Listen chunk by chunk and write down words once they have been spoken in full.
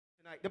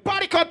The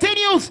party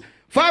continues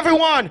for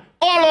everyone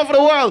all over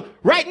the world.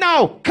 Right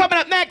now, coming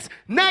up next,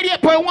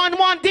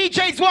 98.11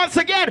 DJs once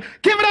again.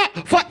 Give it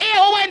up for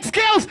AON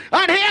Skills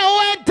and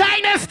AON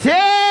Dynasty!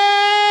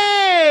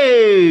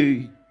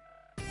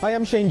 Hi,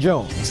 I'm Shane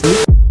Jones.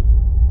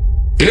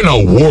 In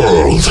a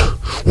world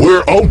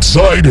where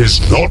outside is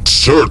not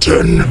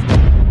certain,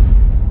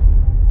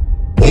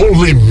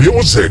 only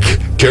music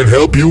can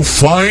help you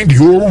find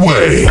your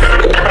way.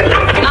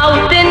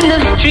 Out in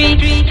the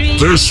street.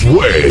 This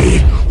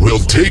way will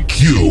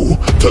take you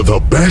to the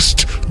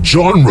best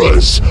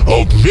genres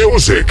of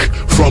music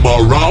from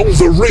around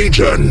the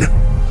region,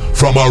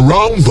 from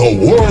around the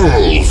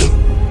world.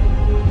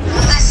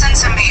 Listen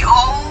to me,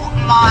 oh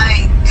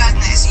my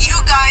goodness. You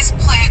guys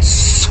played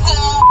so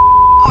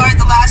hard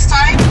the last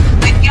time,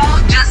 but y'all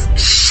just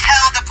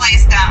shelled the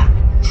place down.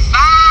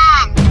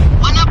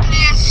 Wanna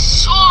play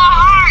so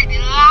hard the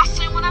last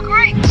time when I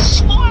cried,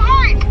 so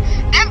hard.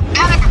 Them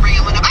better be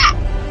bringing with them back.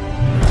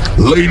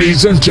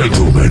 Ladies and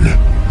gentlemen,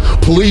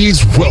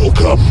 please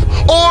welcome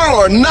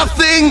All or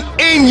Nothing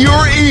in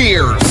your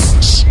ears.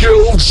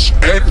 Skills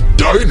and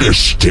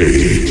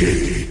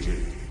Dynasty.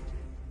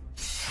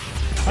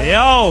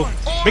 Yo,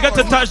 big up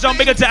to Touchdown,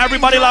 big up to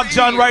everybody locked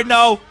on right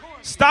now.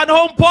 Stand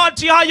home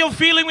party, how you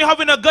feeling? We're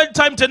having a good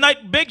time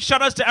tonight. Big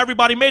shout outs to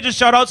everybody, major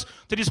shout outs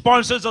to the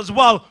sponsors as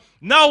well.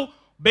 Now,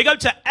 big up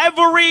to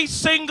every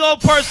single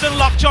person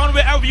locked on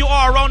wherever you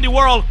are around the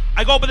world.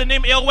 I go by the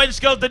name AON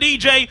Skills, the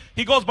DJ.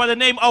 He goes by the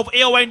name of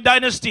AON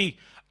Dynasty.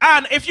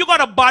 And if you got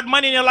a bad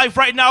man in your life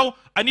right now,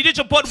 I need you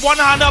to put one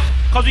hand up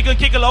because we can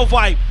kick a low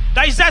vibe.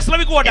 Dizest, let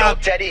me go down.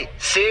 Yo, Teddy,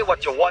 say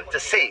what you want to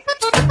say.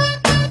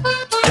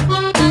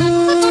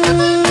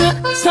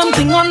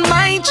 Something on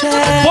my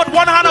chest. Put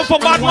one hand up for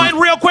bad mind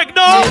real quick,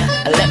 no?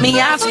 Let me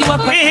ask you a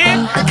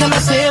question. Can I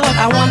say what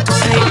I want to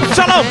say?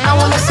 Shut up. I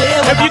want to say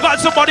what if you got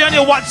somebody on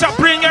your WhatsApp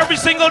ring every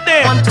single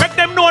day, make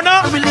them know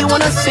now. I really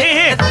want to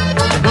say. Hey.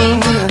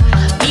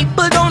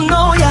 People don't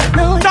know ya,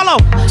 Shut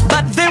up.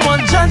 but they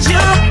won't judge you.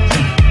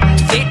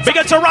 Big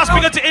up to Ross,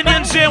 big up to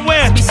Indian same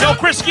way. Yo,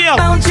 Chris Gill.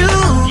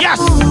 Yes.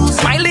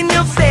 Smile in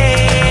your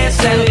face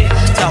and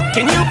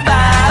talking you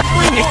back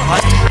when you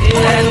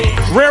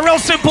real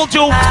simple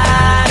too.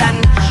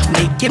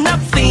 Making up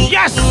things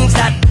yes.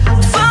 that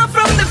far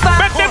from the fact.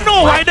 Make them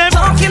know why them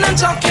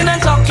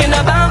talking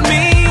about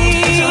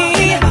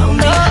me.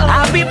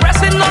 I'll be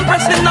pressing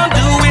on,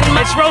 doing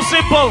my. It's real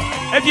simple.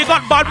 If you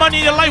got bad money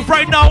in your life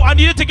right now, I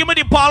need you to give me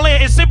the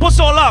parlay. It's simple,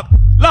 so look.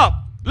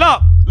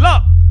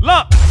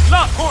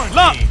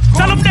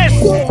 Tell them this.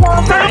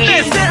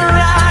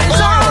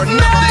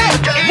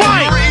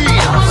 Why?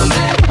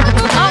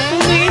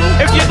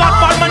 If you got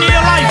bad money in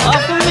your life,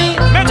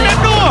 make them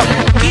know.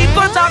 Keep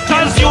on talking.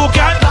 Cause you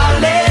can.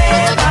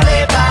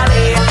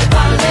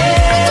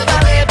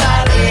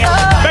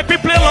 Make me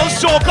play a little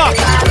soca.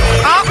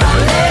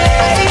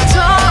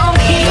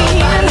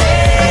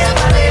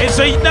 It's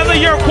another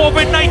year of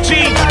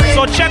COVID-19,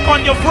 so check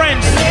on your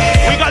friends.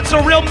 We got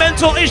some real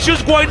mental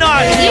issues going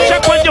on.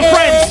 Check on your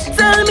friends.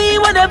 Tell me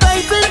what they're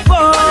fighting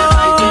for,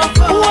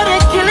 what they're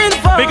killing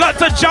for. We got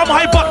to jump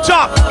hype up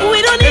top.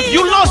 If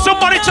you lost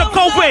somebody to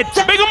COVID,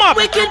 big them up.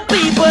 Wicked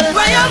people,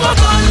 fire go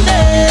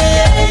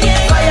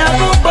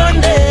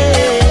Bundy.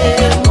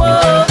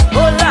 Oh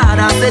Lord,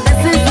 I said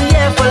this is the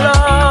year for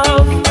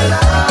love.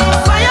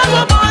 Fire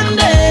go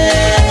Bundy.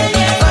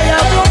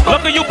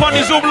 Look at you on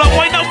the Zoom, look,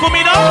 wind up for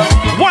me now.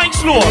 Wine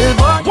slow.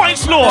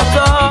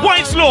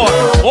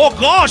 Oh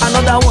gosh.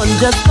 Another one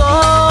just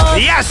gone.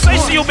 Yes, I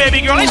see you,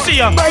 baby girl. I see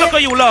you. Look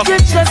at you, love.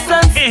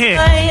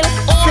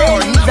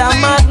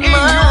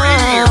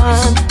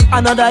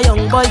 Another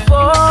young boy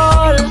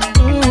fall.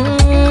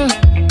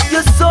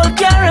 Your soul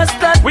can't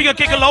rest. We can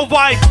kick a low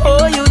vibe.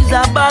 Oh, you's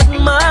a bad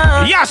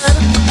man. Yes.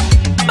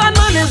 Bad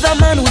man is a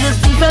man who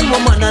just defend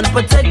woman and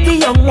protect the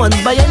young ones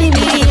by any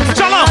means.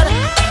 Shut up.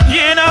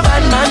 Yeah, no.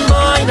 Bad man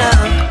boy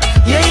now.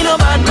 Yeah, you know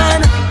bad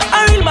man.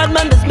 A real bad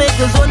man just make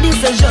his own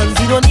decisions.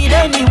 He don't need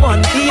anyone.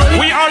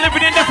 We are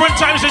living in different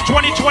times in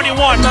 2021.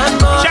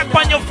 Check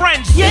on your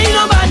friends. Yeah, you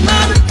know bad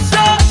man.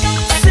 So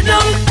sit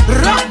down,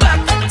 rock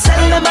back. Tell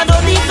them I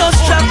don't need no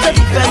strap to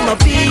defend my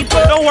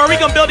people. Don't worry, we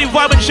can build the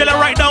vibe and chill it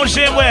right now,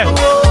 same way.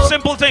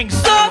 Simple things.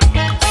 So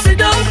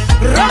sit down,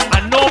 rock.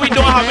 I know we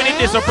don't have any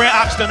disciplinary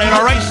acts tonight,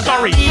 alright?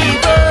 Sorry.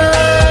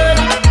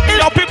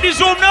 Y'all pick the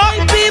Zoom now.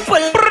 People,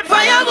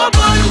 fire go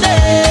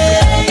Bundy.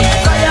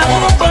 Fire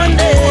go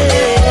Bundy.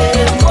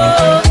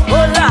 Oh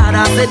Lord,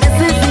 I said this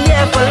is the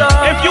year for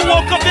love. If you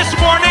woke up this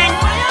morning,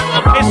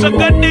 it's a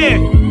good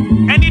day.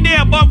 Any day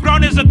above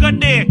ground is a good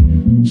day.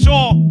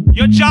 So,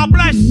 your job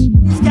bless.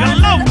 Your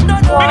love.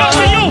 Because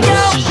of you.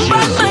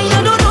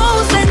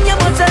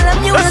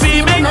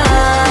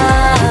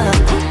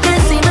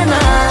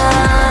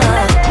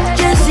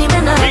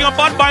 We got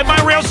bought by my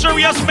real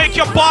serious. Make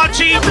your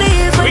party.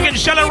 We can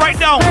shell it right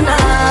now.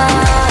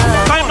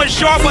 Time is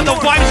short, but the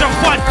vibes are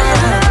fun.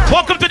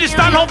 Welcome to the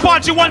Stand Home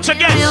Party once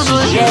again.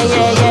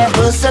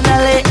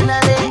 Personally,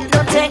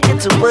 don't take it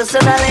too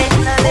personally.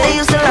 They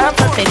used to laugh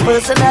at me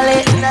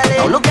personally.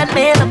 Now look at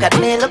me, look at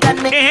me, look at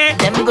me.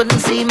 Them couldn't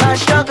see my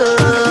struggle.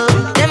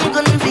 Them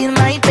couldn't feel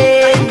my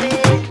pain.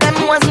 Them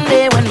wasn't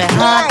there when my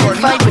heart would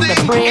fight with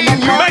the brain and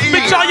mind. Make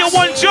me tell you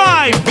one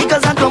time.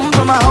 Because I come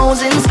from a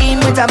housing scheme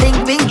with a big,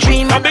 big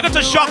dream. I'm big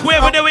to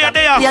Shockwave when they were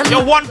there.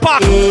 You're one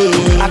pack.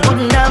 I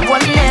couldn't have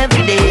one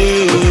every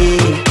day.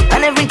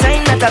 And every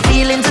time that I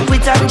feel into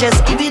quit and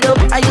just give it up,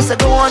 I used to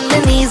go on my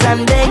knees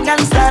and beg and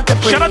start to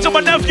pray. Shout out to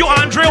my nephew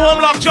Andre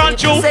Homelock John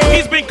Chu.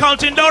 He's been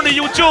counting down to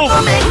you too.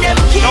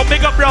 Now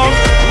big up, bro.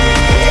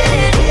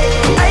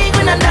 I ain't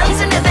gonna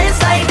dance in the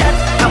face like that.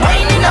 I'm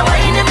whining my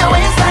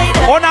waist like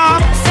that. Oh nah.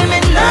 See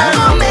me now,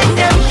 gonna make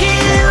them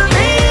kill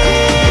me.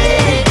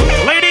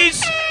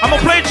 Ladies, I'm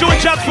gonna play two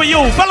chats for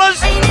you.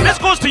 Fellas,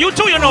 this goes to you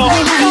too, you know.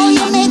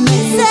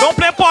 Don't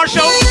play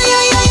partial.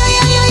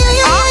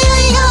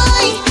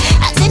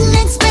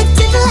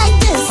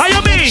 How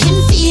you mean?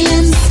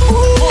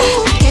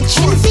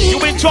 You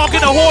been talking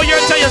the whole year,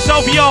 tell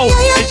yourself, yo,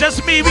 it's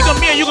just me, me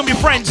and you gonna be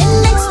friends.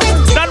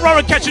 Nothing wrong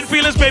with catching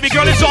feelings, baby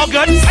girl, it's all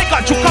good. I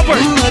got you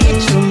covered.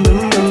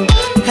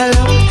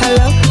 Hello,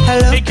 hello,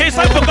 hello. In case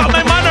I forgot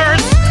my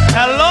manners.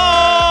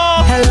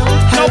 Hello. Hello.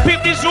 Now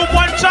peep this room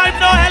one time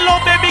now.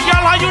 Hello, baby girl,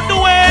 how you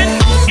doing?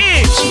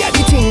 She had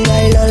the thing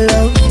I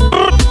love.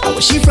 How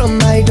she from,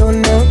 I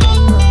don't know.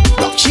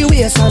 Rock she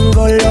waist and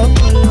go low.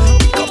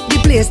 Pick up the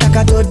place like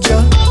a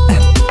dojo.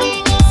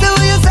 So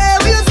what you say,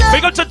 what you say?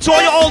 Big up to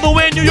Toya all the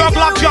way in New York,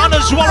 Lock John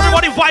as well.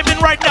 Everybody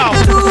vibing right now.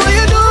 What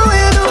you do, what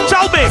you do?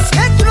 Tell me.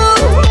 Get through.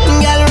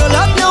 Girl, roll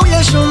up now,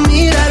 you show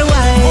me that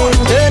wine.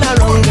 Turn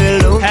around,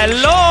 girl.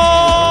 Hello.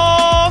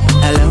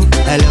 Hello,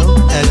 hello,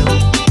 hello.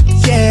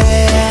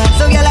 Yeah.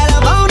 So girl, I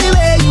love how the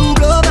way you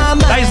blow my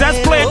mind. Guys, let's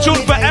play a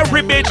tune for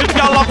every Bajan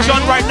girl Lock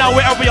John right now,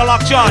 wherever you're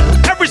Lock John.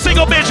 Every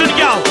single Bajan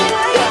girl.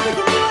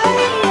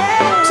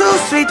 Too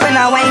sweet when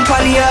I wine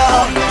for you.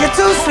 You're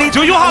too sweet.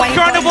 Do you have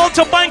Carnival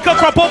to Banka,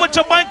 Cropova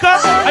to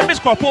Banka? I miss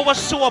Cropova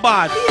so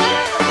bad.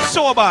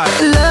 So bad.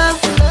 Love,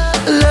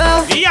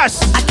 love.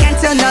 Yes. I can't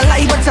tell no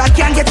lie, but I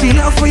can't get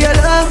enough for your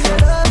love.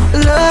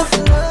 Love.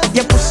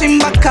 You're pushing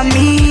back on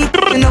me.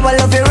 You know I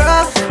love you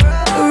rough.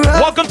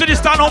 Welcome to the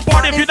stand home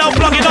party. If you're now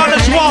plugging on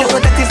as well.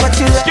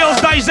 Skills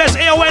Digest,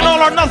 AON,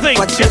 all or nothing.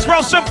 It's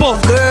real simple.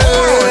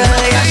 Girl,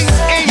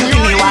 you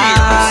give me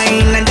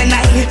wine and then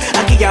I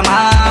give you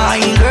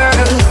mine,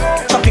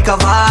 girl. Tropical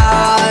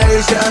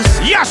vibes,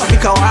 yes.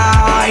 Tropical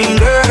wine,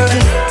 girl.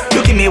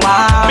 You give me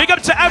wine. Big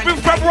up to every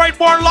February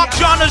born Lock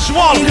John as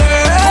well.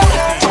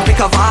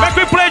 Tropical vibes. Make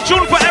me play a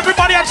tune for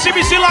everybody at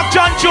CBC Lock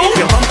John too.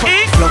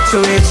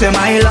 Fluctuate to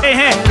my love.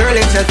 Girl,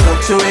 it's a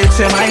fluctuate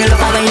to my love.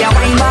 How when you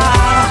wine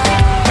back,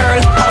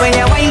 girl. How when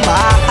you wine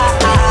back,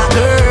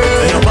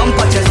 girl. Your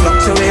bumper just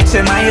fluctuate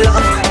to my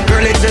love.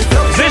 Girl, it's just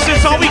fluctuate. This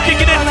is how we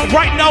kicking it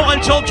right now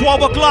until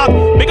 12 o'clock.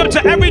 Big up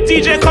to every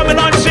DJ coming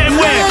on same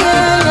way.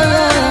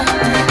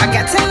 I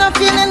got a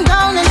feeling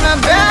down in my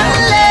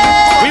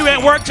belly. We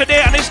went work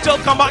today and they still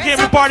come back here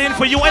and be partying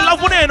for you. I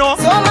love when they know.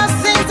 So much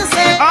things to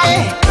say.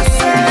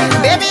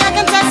 Baby, I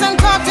can text and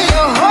talk to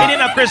you. They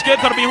didn't have Chris Gale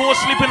gonna be home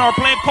sleeping or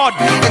playing COD.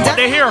 But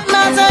they're here.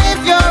 Matter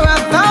if you're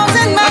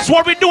 1,000 miles. That's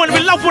what we're doing.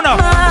 We love one up.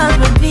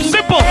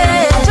 Simple.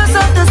 I just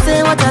have to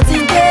say what I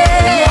think.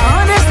 I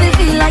honestly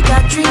feel like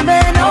I'm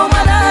dreaming. Oh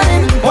my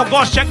darling. Oh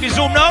gosh, check the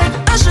Zoom now.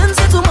 I shouldn't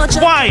say too much.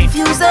 Why?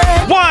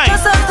 Why?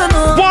 Just have to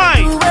know.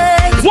 Why?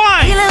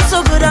 Why? Feeling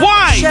so good.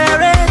 Why?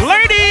 Sharing.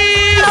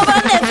 Ladies.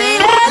 Nobody feel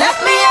it. Let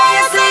me hear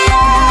you say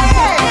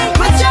yeah.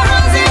 Put your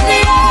hands in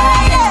the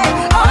air.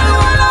 All the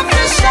one of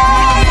the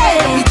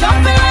shade. We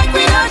jumping like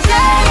we don't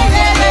care.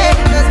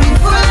 Cause we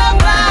full of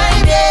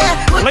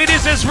vibe.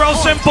 Ladies, it's real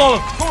simple.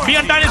 Me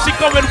and Dynasty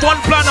come with one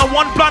plan and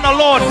one plan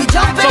alone.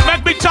 So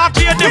make me talk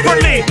to you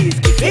differently.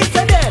 It's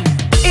a them.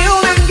 You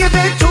will give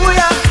it to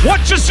ya.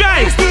 What you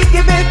say?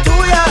 Give it to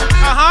ya.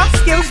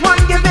 Skills one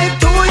give it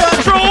to ya.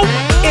 True.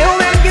 You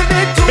will give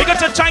it to ya. Big up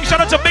to Chang,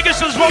 shout out to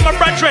Biggest as well, my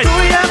brethren.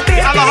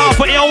 Aloha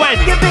for AON.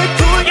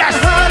 Yes.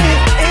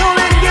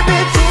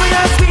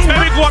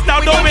 Baby, go up now,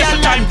 don't waste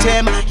the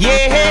time.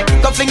 Yeah,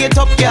 go fling it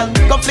up, girl.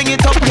 Go fling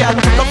it up, girl.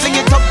 Go fling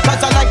it up,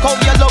 cause I like how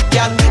you look,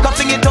 girl. Go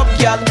fling it up,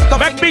 girl.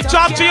 Make me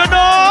talk to you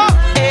now.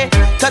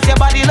 Cause your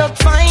body look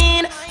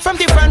fine from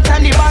the front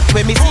and the back.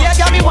 When me see a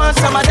girl, me want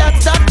some of that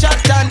top chat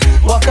and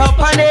walk up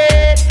on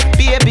it,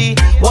 baby.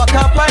 Walk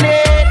up on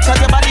it, cause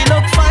your body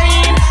look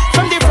fine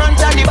from the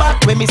front and the back.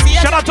 When me see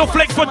a shout out to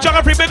Flick for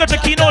Geography, bigger to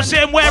Kino,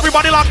 same way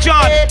everybody Lock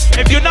John.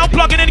 If you're now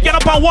plugging in, get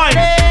up and wine.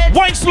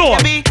 Wine slow.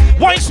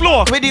 Wine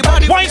slow.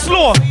 Wine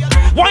slow.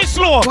 Wine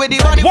slow.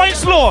 Wine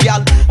slow.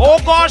 Oh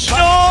gosh,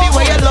 no. The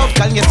way you love,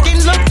 girl, your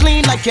skin look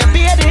clean like you're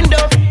bathing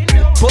dove.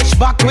 Push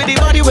back with the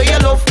body where you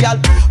love, y'all.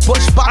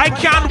 Push back. I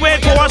can't wait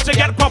for us to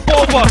get pop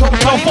over.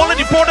 So follow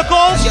the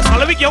protocols and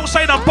let me get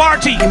outside and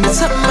party. Give me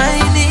something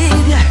I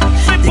need.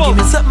 Simple. Give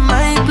me something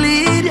I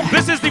bleed.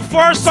 This is the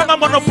first song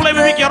I'm gonna play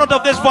when we get out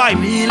of this vibe.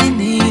 Really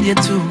need you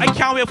too. I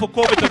can't wait for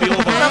COVID to be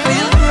over. I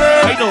feel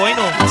great. I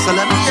know. So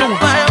let me on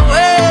my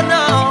way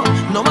now.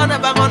 No man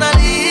ever gonna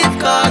leave,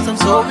 cause I'm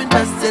so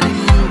invested in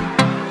you.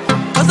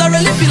 Cause I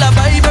really feel a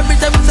vibe every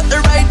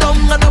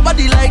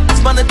nobody like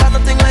this, man. It's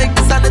nothing like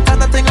this, and it's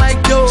nothing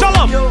like you. Tell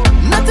 'em.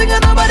 Nothing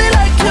and nobody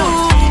like you.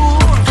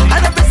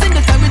 And every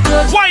single time we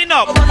touch, wind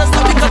up.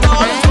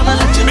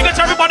 Because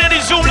everybody in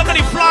the Zoom, look at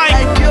the fly,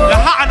 the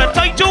hat and the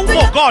title.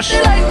 Oh gosh,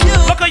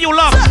 look at you,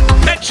 love.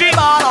 Head cheek.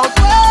 Long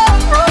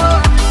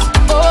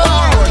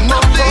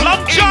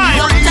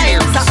time.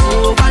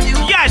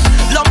 Yes.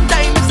 Long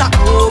time is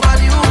over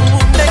you.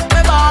 Make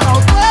me ball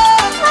out.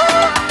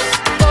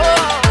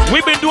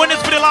 We've been doing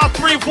this for the last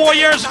 3-4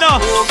 years now.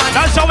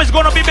 That's how it's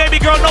gonna be, baby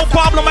girl. No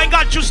problem. I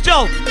got you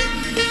still.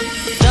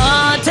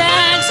 Don't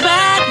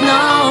expect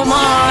no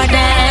more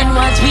than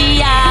what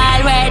we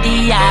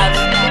already have.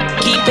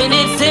 Keeping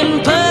it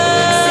simple.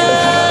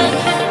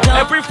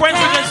 Every friend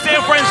we can stay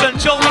friends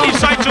until we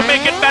decide to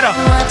make it better.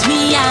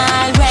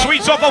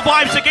 Sweet Soca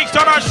Vibes to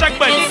kickstart our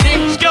segment.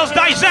 Skills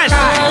Digest.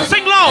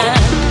 Sing low.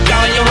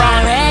 Girl, you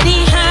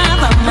already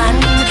have a man.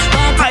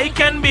 I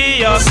can be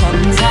your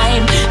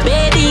sometime.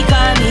 Baby,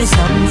 call me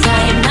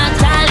sometime. Not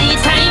all the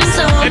time,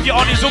 so. If you're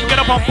on the Zoom, get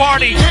up and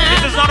party.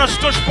 This is not a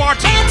stush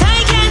party.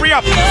 Free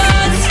up.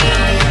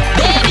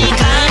 Baby,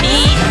 call me.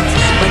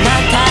 But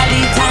not all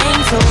the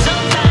time, so.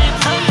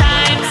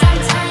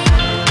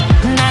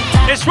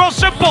 It's real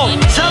simple. You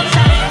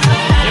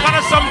got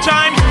it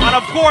sometimes, and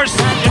of course,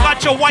 you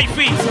got your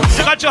wifey,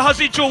 you got your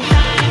hussy too.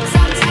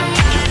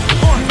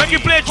 Make you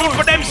play a tune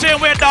for them same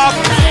way, dog.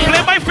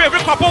 Play my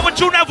favorite pop over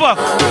tune ever.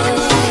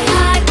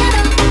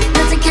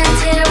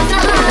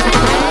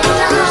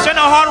 Send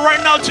a heart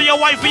right now to your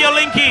wifey, your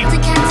linky.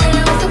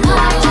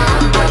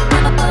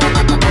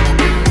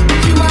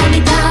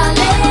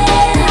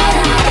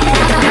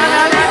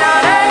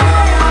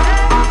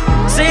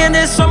 Saying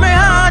this from my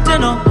heart, you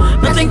know.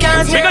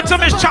 Big up to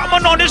Miss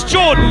Chapman on this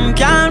tune.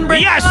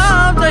 Yes.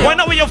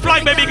 Wind up with your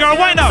fly, baby girl.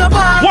 Wind up.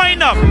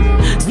 Wind up.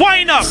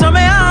 Wind up.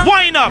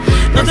 Wind up.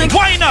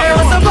 Wind up.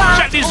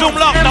 Check the Zoom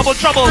lock. Double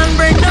trouble. Yes,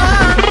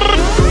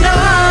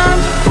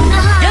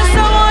 I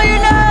want you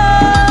know.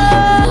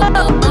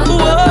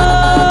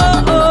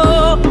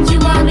 You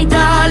want me,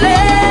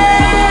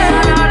 darling.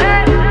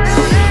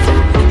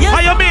 How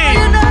you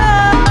mean?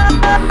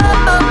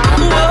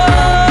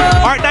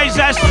 Alright,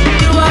 Digest.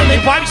 The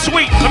vibe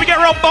sweet. Let me get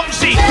real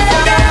bouncy.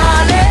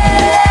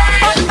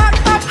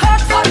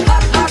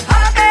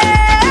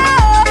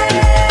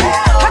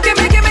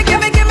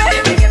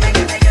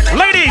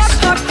 Ladies.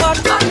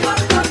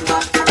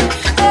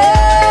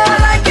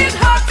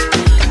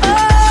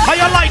 How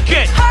you like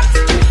it?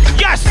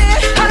 Yes. I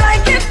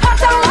like it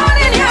hot. I want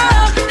it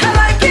hot. I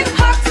like it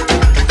hot.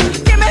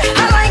 Give me.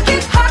 I like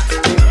it hot.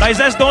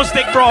 Digest, don't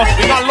stick, bro.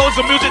 We got loads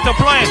of music to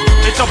play.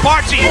 It's a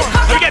party.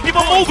 Let me get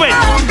people moving.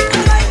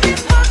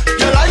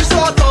 Your life's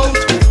thought out.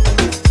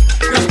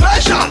 You're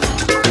special.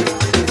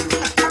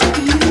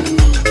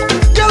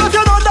 Girl, if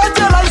you know that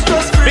your life's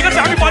just free. Because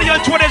everybody on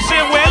Twitter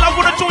saying, well, I'm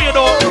gonna do you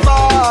though.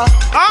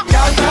 Huh?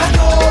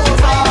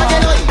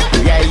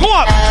 Go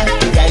up.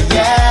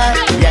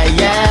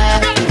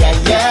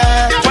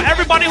 For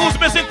everybody who's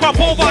missing crop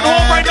over at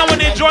home right now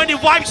and enjoying the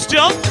vibe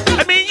still,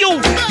 I mean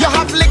you. You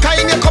have liquor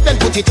in your cup and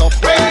put it up.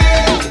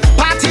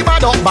 Party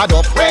bad up, bad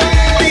up.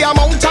 The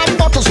amount of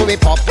bottles we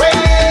pop.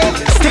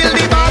 Still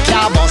the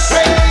backyard bus.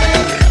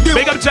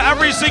 Big up to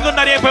every single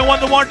 98.1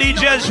 The One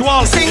DJ as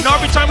well. You know,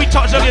 every time we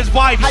touch on his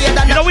vibes,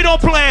 you know we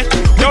don't play.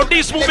 Yo,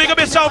 D-Smooth, big up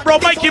yourself, bro.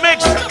 Mikey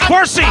Mix,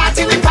 Percy.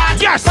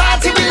 Yes.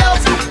 Party we love,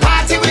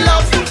 party we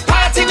love,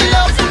 party we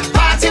love,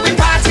 party we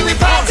party we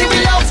party we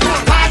love,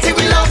 party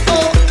we love,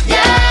 oh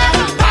yeah.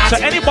 So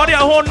anybody at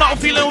home not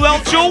feeling well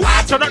too,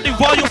 turn up the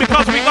volume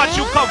because we got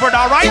you covered,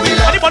 alright?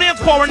 Anybody in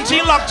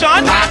quarantine locked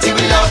on? Party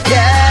we love,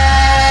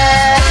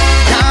 yeah.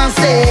 Dance,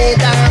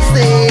 dance,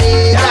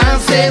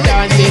 dance,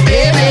 dance,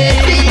 baby.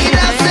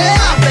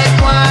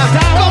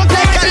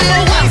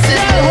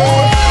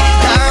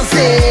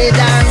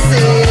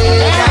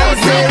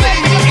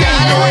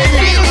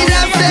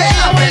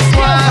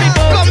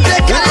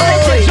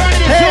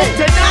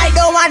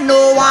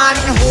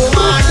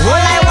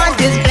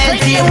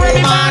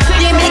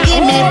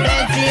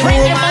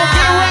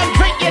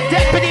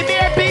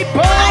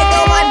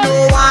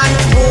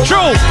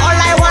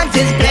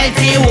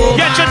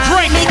 Get your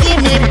drink. Give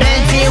me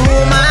plenty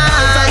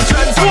woman.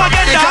 Go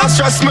again now.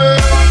 Trust me.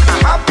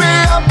 Happy,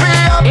 happy,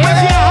 happy. If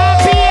you're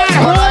happy at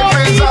home,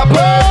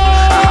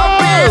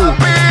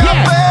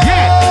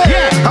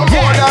 I'm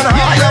more than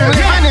happy. I'm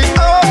living it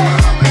up,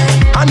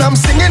 and I'm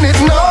singing it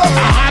now.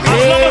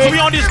 As long as we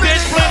on this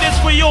stage playing this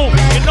for you,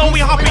 you know we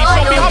happy,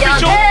 so be happy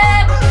too.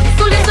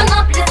 So listen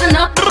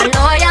up,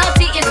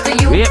 loyalty is to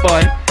you. Yeah,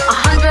 boy.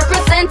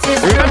 100% is to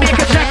you. Remember, you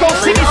can check out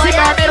CBC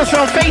Barbados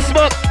on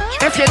Facebook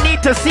if you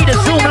need to see the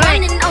Zoom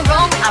link.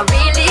 I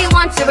really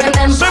want to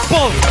remember.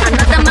 Simple.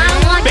 Another man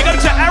wants. Big up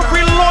to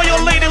every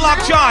loyal lady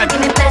locked on.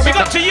 Big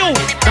up to you.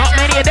 Not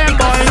many of them,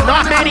 boys.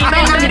 Not many,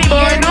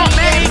 boys. Not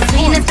many.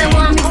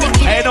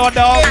 Hey, no,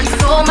 dog. And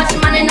so much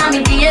money on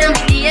me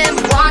DM,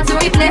 want to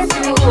replace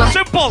you.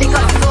 Simple.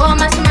 Because so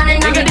much money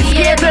on me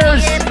DM,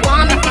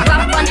 want me to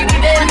rap on the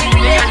rhythm,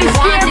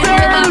 want to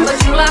rhythm, but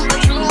true.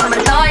 My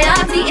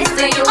loyalty is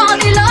to you. All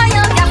the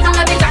loyal, got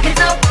to be back it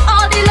up.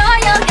 All the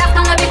loyal, got to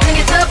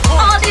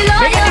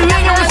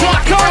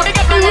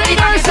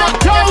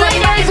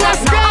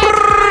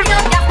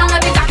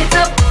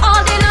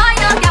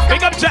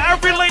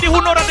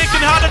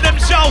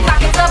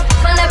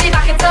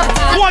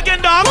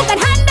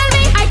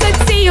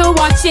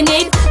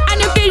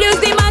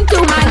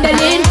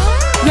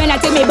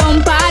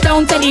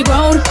down to the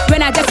ground.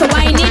 When I just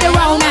wind it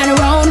around and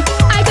around.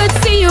 I could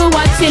see you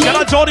watching Shout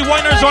out to all the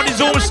whiners on the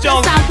Zoom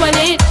still. Sample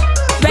it.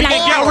 When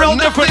I get real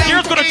different,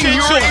 here's gonna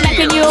change soon.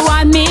 Like you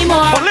want me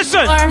more. But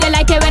listen. They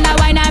like it when I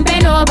whine and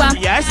bend over.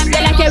 Yes.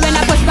 They like it when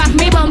I push back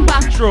me bumper.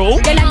 True.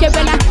 They like it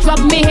when I drop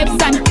me hips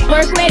and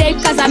work with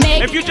it, cause I make.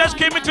 If you just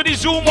came into the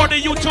Zoom or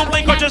the YouTube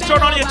link or just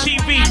turn on your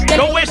TV,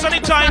 don't waste any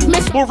time.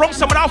 Move from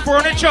some of that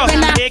furniture,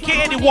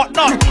 aka the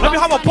whatnot. Let me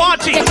have a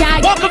party.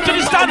 Welcome to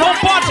the Stand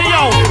Home Party,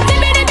 yo.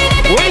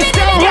 We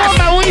still love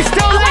and we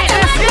still like.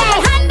 Let's go.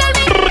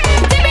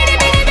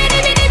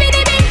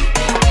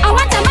 I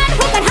want a man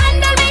who can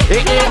handle me.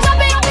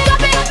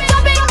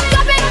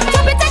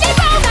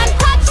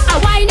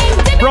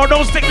 Bro,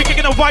 don't stick me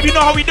kicking the vibe, you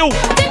know how we do.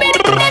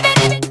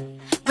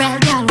 Well,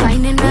 girl,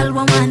 whining well,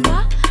 woman.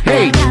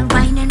 Hey. Girl,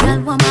 whining well,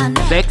 woman.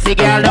 Sexy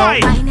girl.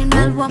 Why?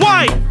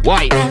 Why?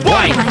 Why?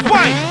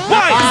 Why?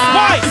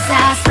 Why?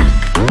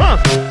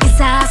 It's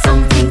a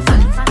something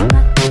fun.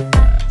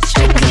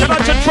 Shout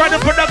out to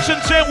Trident Production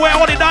team where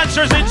all the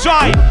dancers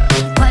enjoy.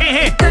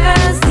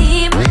 Girls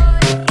team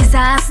is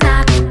a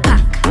snack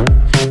pack.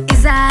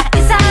 Is a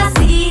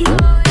scene.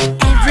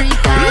 Every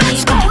time.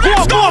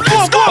 Go.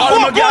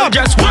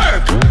 Just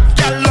work.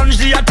 Girl lunge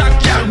the attack,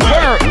 girl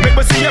work. Make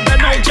me see you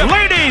bend out your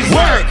ladies.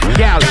 Work.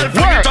 Girl,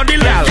 work. On the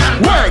left,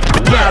 work.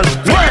 Girl,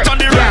 work. On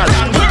the right,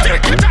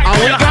 work. And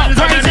we got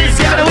Wednesdays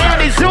on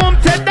the Zoom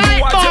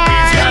tonight,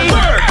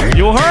 boy.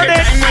 You heard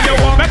it.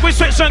 Make we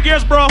switch some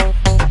gears, bro.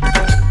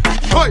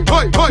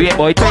 Yeah,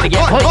 boy, trying to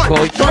get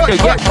boy.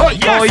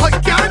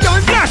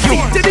 Yes, you.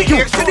 To the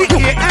ear, to the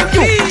ear, and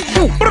you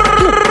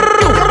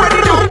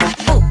already know.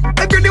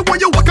 Every day when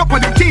you walk up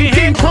on the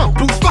team,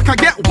 boots back and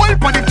get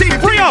wild on the team.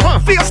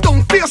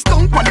 Face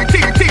down on the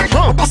team.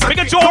 Make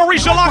it Joe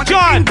Orisha locked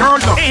on.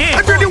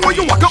 Every day when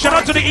you walk up. Shout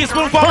out to the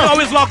Eastbourne family,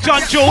 always locked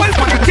on, Joe.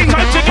 Time to get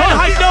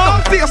hyped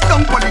up. Face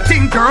down on the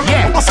team, girl.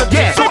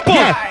 Simple.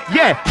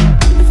 Yeah.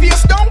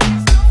 Face down.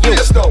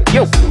 Face down.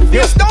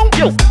 Face down.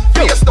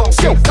 Face down.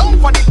 Sit down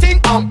on the team.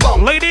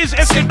 Ladies,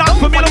 if you're not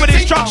familiar with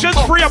instructions,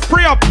 free up.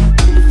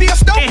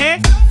 Face down.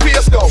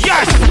 Face down.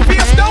 Yes.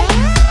 Face down.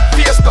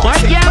 Face down. My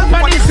girl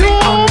on the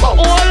Zoom.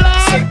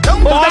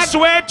 Boss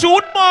swear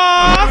tooth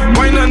mark.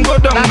 Why not go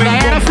down when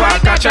Bumper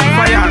catch on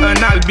fire and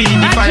I'll be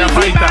the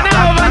firefighter.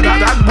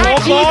 Oh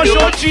gosh,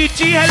 oh GT,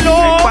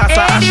 hello.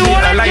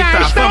 Anyone a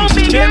charge down,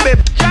 big girl.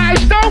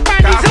 Charge down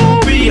on the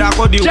Zoom.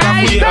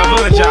 Charge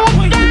down.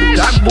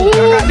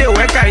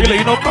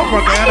 You know, come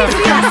from Guyana.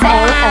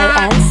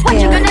 What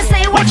you gonna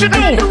say? What you do?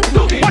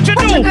 What you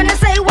gonna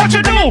say? What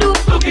you do?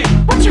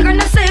 What you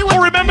gonna say?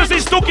 Who remembers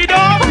this Stooky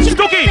dog?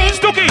 Stooky.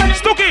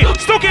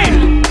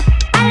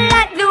 I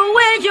like the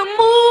way you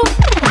move.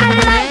 I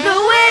like the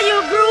way you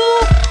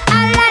groove. I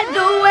like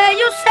the way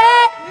you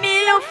set me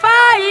on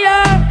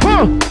fire.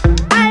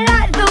 I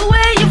like the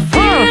way you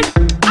feel.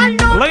 I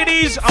know.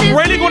 Ladies, I'm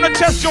really gonna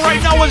test you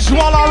right now as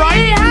well,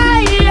 alright?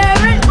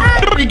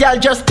 The girl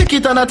just tick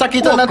it and attack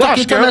it and attack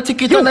it and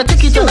attack it and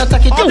attack it and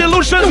attack it. All the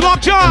illusions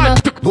locked on.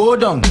 Go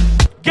down.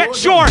 Get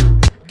short.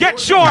 I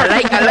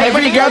like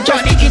every girl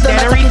just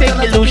everything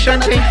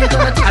illusion thing.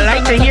 I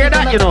like to hear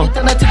that, you know.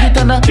 Take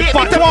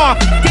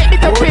me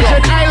to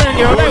Pigeon Island,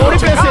 you know. Like, what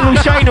if it's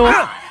illusion, you know?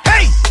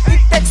 Hey!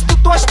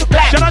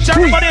 Shout out to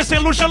everybody in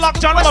St. Lucia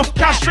locked on of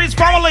Castries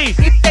family.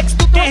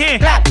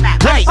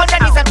 Right. On the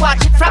knees and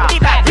watch it from the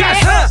back.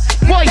 Yes.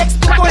 Boy,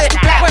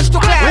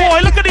 Boy,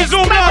 look at the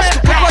Zoom now.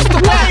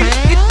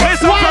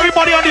 Let's have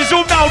everybody on the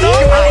Zoom now, no?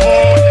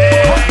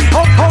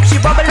 Hope she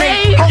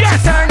bubbling.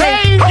 Yes.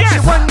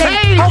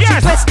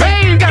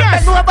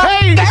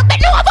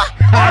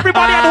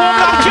 Everybody at home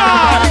locked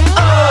on.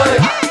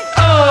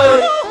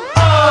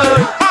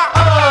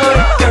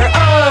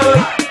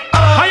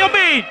 How you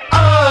mean?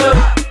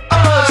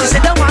 She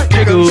said the one.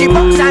 She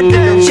box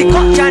and she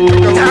cock and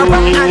turn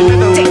back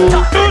and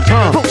TikTok.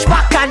 Push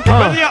back and.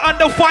 Whether you're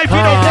under 5 feet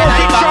or 4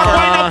 feet, sharp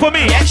line up for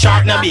me. Get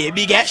sharp now,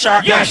 baby, get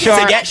sharp. Get sharp.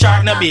 Say get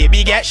sharp now,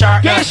 baby, get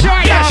sharp. Get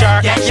sharp. Get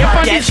sharp. Get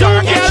sharp. Get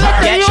sharp.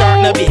 Get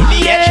sharp now,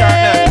 baby, get sharp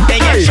now. Say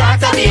get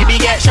sharp now, baby,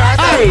 get sharp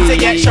now. Say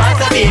get sharp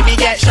now, baby,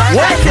 get sharp now.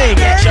 Get sharp.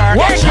 Get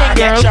sharp.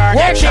 Get sharp.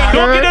 Get sharp.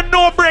 Don't get a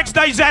no breaks,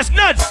 that is ass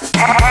nuts.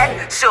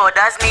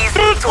 Shoulders, knees,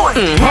 toes.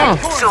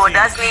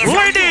 Shoulders, knees.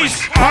 Ladies,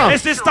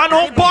 it's the Stand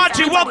Home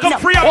Party. Welcome,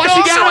 free up.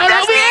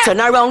 Shoulders, knees. Turn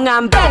around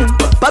and bend.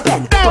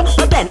 Bend.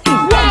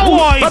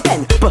 Boy.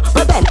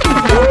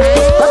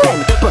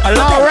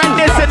 Hello, run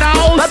this in the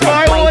house,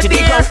 boy. Oh,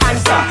 dear.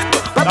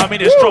 I'm in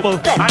this trouble.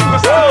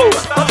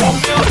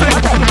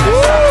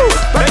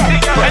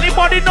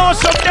 Anybody know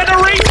some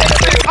deadery?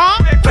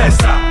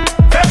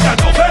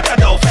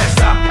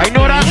 I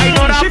know that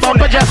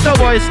bumper just so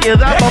boys. Is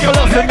that bumper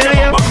look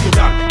familiar?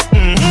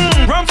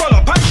 Run for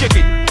the punch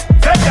chicken.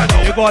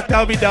 You gonna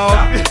tell me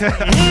down. Make it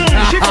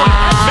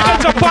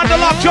to Panda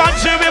Lock John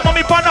Xavier,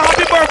 mommy Panda,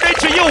 happy birthday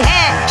to you.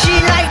 She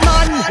like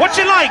man. What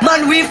you like?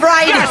 Man, we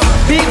ride. Yes.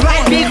 Big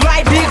ride is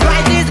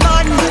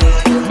man.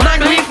 Man,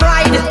 we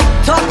ride.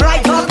 Top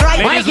right.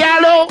 My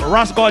gallo,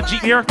 Ross got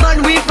Jeep here.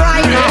 Man, we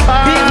ride. Big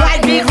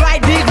ride, big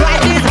ride, big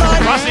ride this man.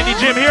 Ross in the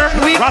gym here.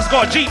 Ross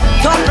got Jeep.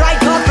 Top right,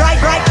 right.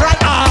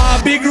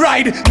 Big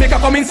ride, make her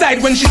come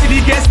inside when she see the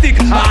gas stick.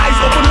 Her eyes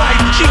open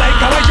wide, she like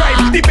how I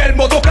drive. The bell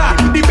motorcar,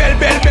 the bell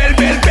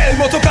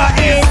motorcar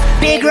is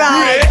big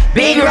ride.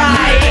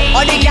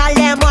 All the girl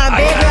them want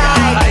big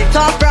ride.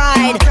 Top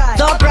ride.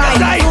 Super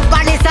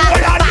Nissan,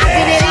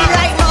 passing it in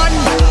like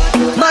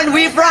man,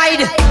 we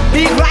ride.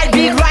 Big ride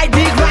this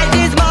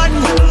man.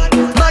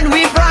 Man,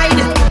 we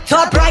ride.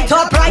 Top right.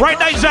 Right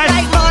now, Zach.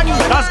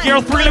 That's gear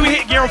 3, we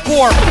hit gear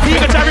 4.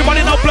 Because everybody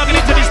now plugging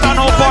into this stand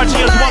home party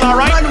as well,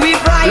 alright? Man, we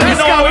ride.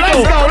 Let's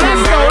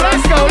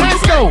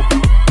go.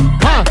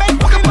 Huh?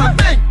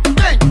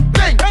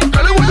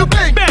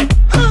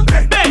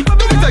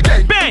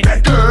 Bang.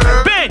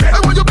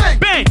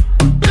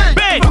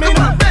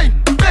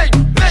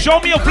 Show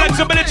me your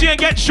flexibility and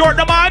get short,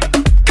 the man.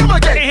 Come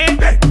again.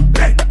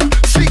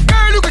 See,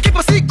 girl, you can keep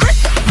a secret.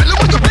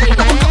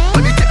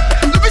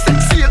 Let me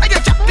see, I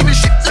get chopped in the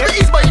shit. Let me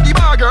ease by the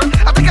bar, girl.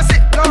 I think I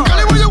said, girl,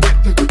 what you with?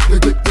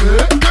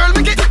 Girl,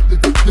 make it.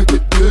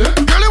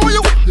 Girl, what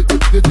you with?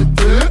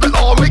 Well,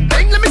 all make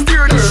bang, let me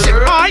steer this shit.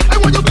 Alright. I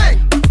want you bang.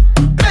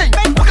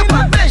 Walk up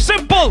my bang.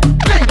 Simple.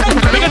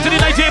 Big into the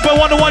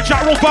 98.1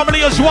 chat room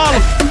family as well.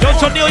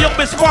 Young Neil, Young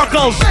Miss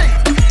Sparkles.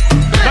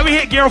 Let me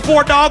hit gear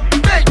 4, dog.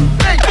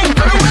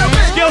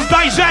 Skills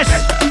digest.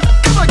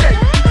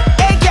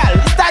 Hey girl,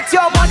 that's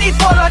your money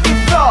fall on the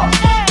floor.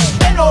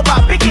 Bend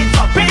over, pick it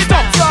up. Pick it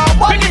up.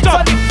 Pick it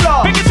up.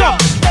 Pick it up.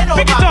 Bend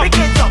over, Pick it up. pick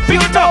it up.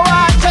 Pick it up.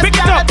 Pick it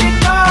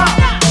up.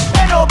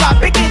 Bend over,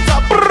 pick it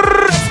up.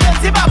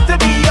 Expensive have to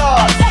be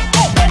yours.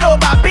 Bend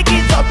over, pick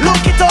it up.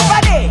 Look it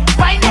over there.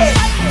 Find it.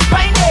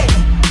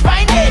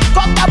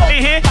 Come down.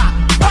 Find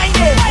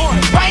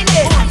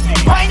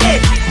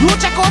it. You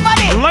check over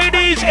there.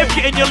 Ladies, if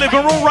you're in your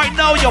living room right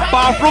now, your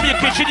bathroom, your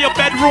kitchen, your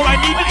bedroom, I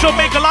need you to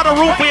make a lot of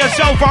room for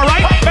yourself,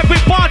 alright? Make we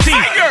party.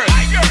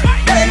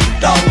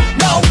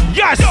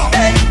 Yes.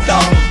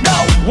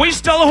 We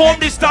still home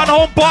this stand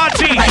home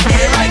party. You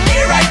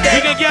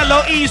can get a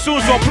little ease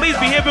soon, so please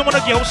behave when I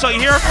get outside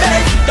here.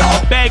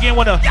 Bagging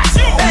with a.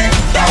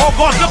 Oh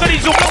gosh, look at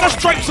these, look at the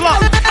stripes, look.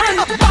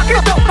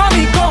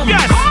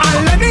 Yes.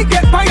 let me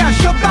get by a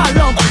sugar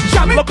lump.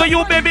 Look at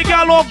you, baby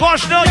girl. Oh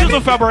gosh, now you're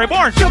the February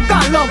born. Sugar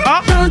lump.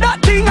 Turn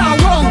that thing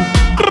around.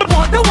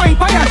 Want the wine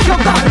by a sugar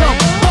lump.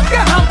 Put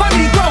your hand on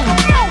the ground.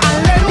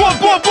 Go.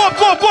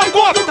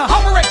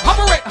 Hover it.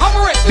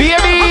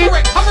 Baby.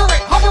 Hover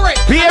it.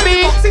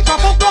 Baby.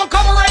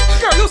 Cover it.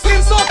 Girl, you seem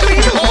so clean.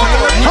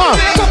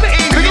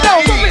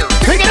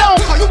 Bring it down.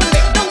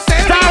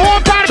 Start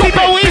home party,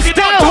 people. We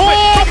start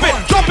home.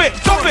 Drop it.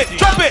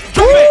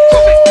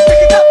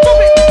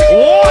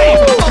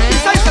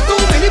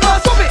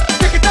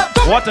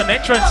 What an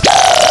entrance.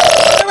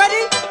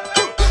 Ready?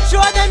 Show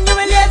them you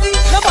ain't lazy.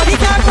 Nobody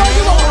can call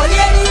you a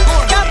lady.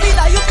 Can't be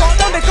that you come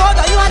down because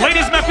you are.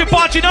 Ladies, make me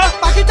party now.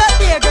 Back it up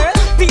there, girl.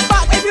 Feet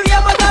back if you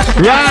ever done.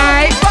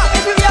 Right. Back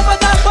if you ever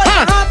done. Put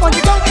your hand on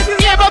the ground if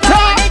you ever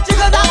done.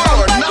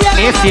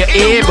 If you're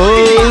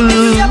able.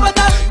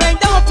 Bend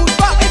down, foot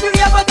back if you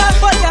ever done.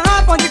 Put your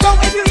hand on the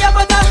ground if you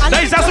ever done.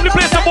 Ladies, that's when we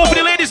play some more for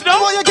the ladies now.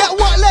 You get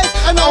what less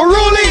and I'm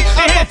ruling.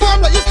 I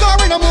perform like you star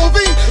in a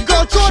movie.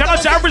 Shout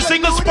out to every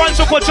single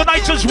sponsor for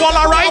tonight as well,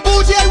 alright?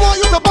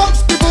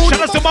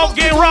 Shout out to Mount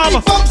Gay Ram.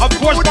 Of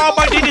course, powered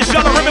by DJ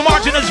Shell and Remy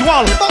Martin as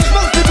well.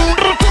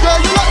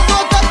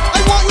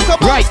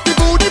 Right.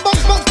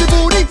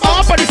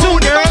 All for the tune,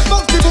 girl.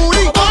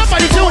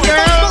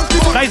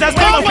 Guys, that's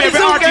my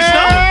favorite artist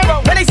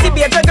now. When I see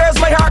better girls,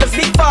 my heart is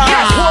beat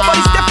fast. Whole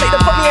body stiff like they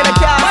put me in a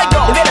car.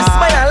 They made a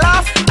smile and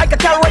laugh. I can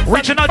tell right.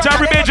 Reaching out to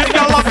every major you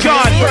got locked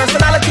on.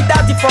 Personality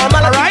that's the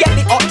formality. Get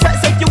the up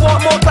tracks if you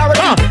want more clarity.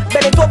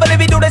 Bend it over, let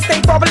me do this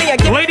thing properly and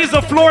give. Ladies,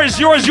 the floor is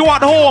yours. You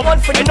at home.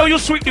 I know you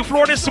sweep the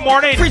floor this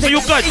morning, so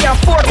you good.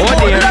 Oh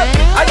dear.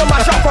 I know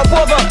my shop from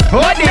over.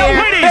 Oh dear.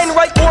 Ladies, bend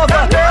right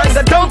over.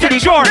 don't get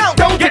short.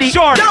 Don't get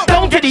short.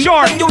 Don't get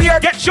short.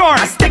 Get short.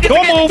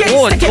 Don't move.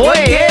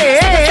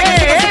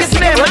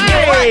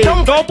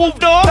 Don't move,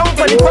 dog.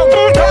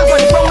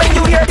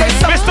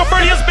 Mr.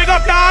 Brilliant's big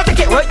up, dog.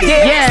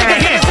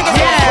 Yeah.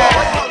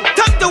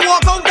 Tuck the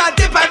walk on that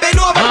dip and bend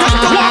over.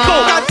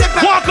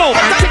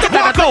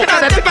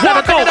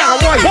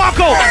 Walk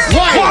out.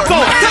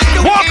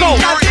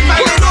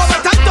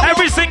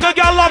 Every single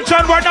girl love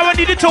John right now. I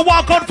need you to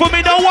walk out for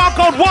me. Now walk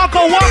out.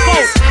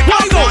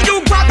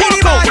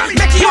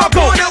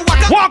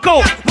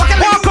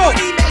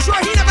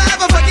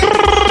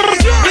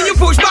 When you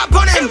push back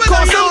on him,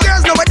 cause some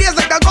girls nowadays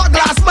like they got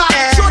glass back.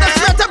 Show them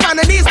straight up and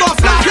the knees go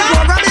flat. You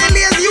go running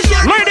lazy, you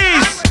can't.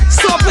 Ladies,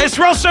 it's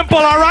real simple,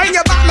 alright?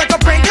 Your back like a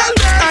Pringle,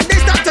 and they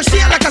start to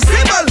shake like a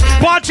cymbal.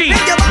 Party,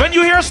 when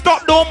you hear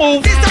stop, don't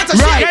move.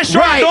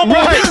 Right. Don't move.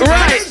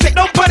 Sit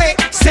down on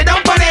it. Simple. Sit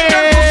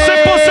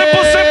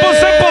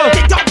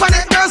down on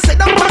it, girl. Sit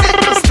down on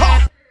it.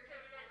 Stop.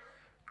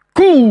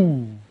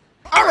 Cool.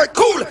 Alright,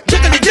 cool.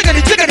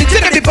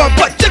 Jiggly bump,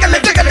 but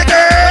jiggly girl.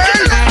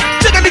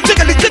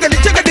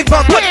 Jiggly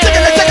bump, but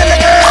jiggly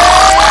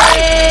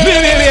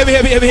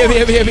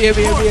girl.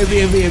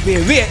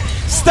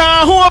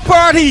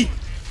 party.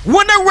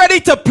 When they're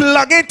ready to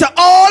plug into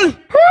all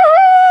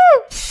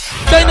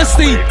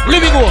Dynasty,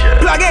 living go.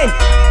 Plug in.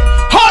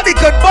 All the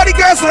good body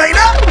girls right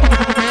now.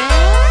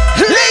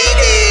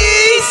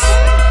 Ladies,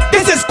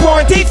 this is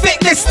Quarantine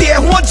Fitness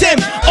Tier 1 Gym.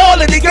 All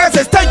of the girls,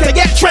 it's time to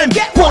get trimmed.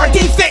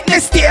 Quarantine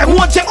Fitness Tier 1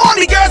 Gym. All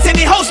the girls in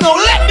the house now,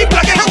 let me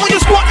plug in. When you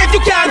squat if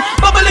you can,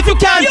 bubble if you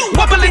can,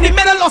 wobble in the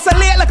middle,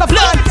 oscillate like a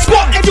flan.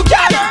 Squat if you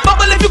can,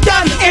 bubble if you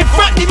can. In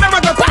front the mirror,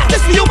 go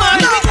practice for you,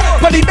 man.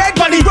 Body bag,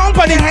 body wrong,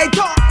 body head.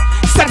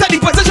 Set up the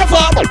position for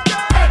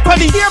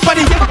body here,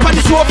 body here, body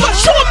sofa.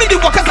 Show me the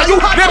workers that you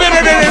have.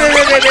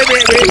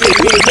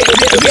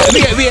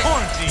 Wait.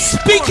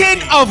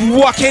 Speaking of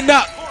walking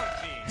up.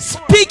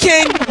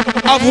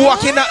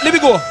 Let me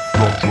go.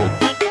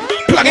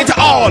 Plug into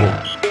all.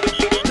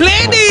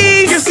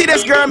 Ladies! You see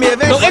this girl,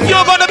 Mavis? Now, if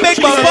you're gonna make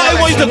my boy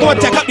want you to go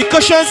and take up the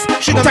cushions,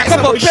 take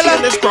up a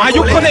pillow, and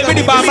you connect with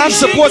the bar man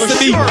supposed to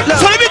be.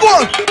 So let me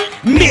go.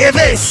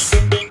 Mavis!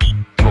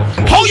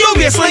 How your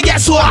waistline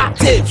get so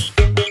active?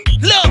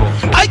 Look,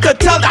 I could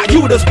tell that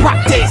you just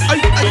practice.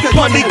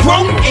 On the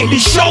ground, in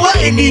the shower,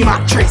 in the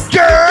mattress.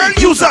 Girl,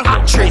 you's an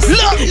actress.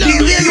 Look,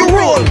 the way you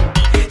roll.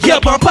 Your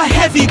bumper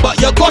heavy,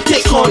 but you got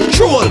take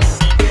control.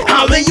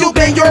 And when you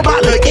bend your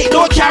back, like it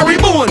don't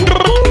carry bone.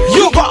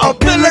 You got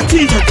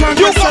ability to turn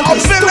yourself to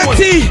stone.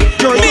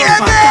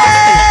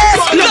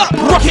 Mavis! Look,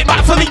 rock it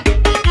back for me.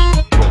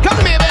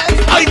 Come here, man.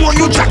 I want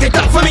you jack it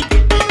up for me.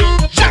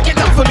 Jack it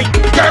up for me.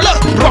 Girl,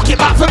 look, rock it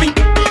back for me.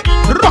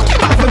 Rock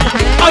it back for me.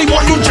 I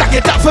want you jack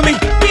it up for me.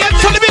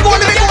 So let me go.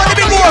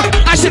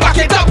 And she back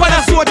it up on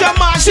a soldier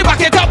man. She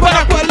back it up on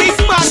a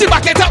policeman. She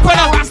back it up on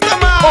a rasta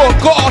man. Oh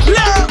God,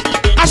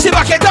 and she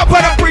back it up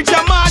on a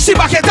preacher man. She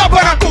back it up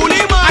on a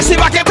coolie man. And she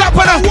back it up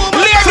on a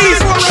ladies.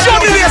 Show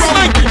me this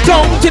like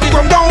down to the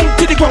ground, down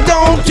to the ground,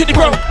 down to the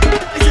ground.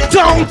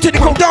 Down to the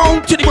ground,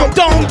 down to the ground,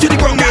 down to the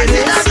ground.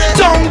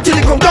 Down to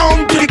the ground,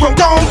 down to the ground,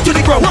 down to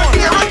the ground.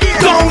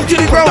 Down to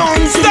the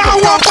ground. Star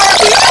Wars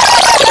party.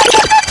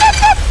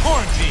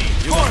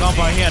 You gonna come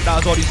by here and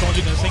that's all these songs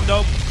you can sing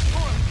though?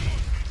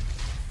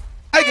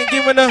 I can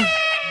give him a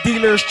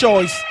dealer's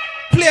choice.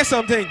 Play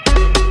something.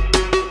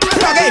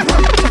 Okay.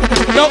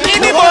 Now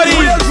anybody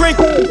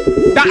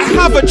that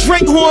have a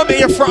drink home in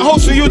your front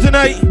house for you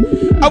tonight,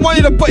 I want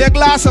you to put your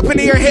glass up in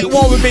the air, hit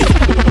one with me.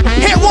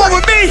 Hit one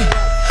with me.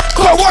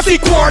 Cause what's the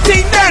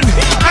quarantine then?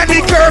 And the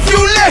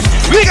curfew left.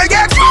 We can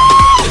get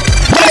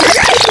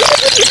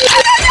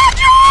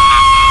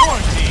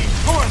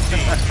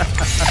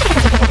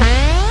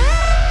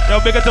Yo,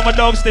 big up to my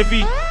dog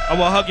Stiffy. I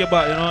will hug you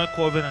back, you know,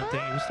 COVID and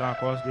thing. You start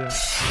across there.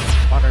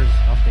 Manners,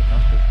 nothing.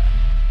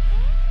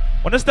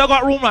 When they still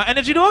got room, like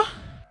energy though?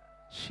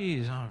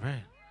 Jeez,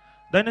 alright.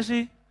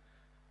 Dynasty,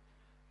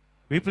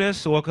 we play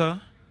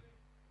soca.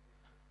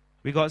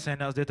 We got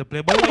something else there to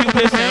play. But when you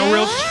play something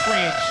real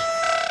strange,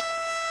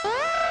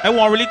 I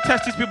want to really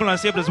test these people and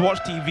see if they watch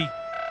TV.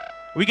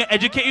 We can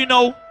educate you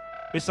now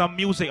with some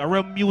music, a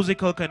real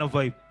musical kind of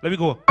vibe. Let me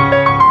go.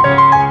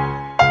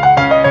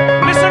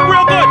 Listen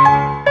real good.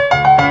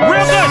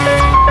 Real good.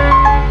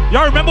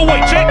 Y'all remember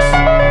White Chicks?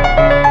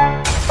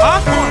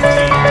 Huh?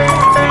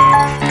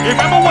 You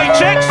remember White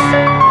Chicks?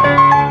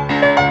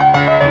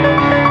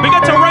 We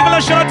got a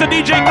regular shout out to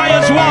DJ Kai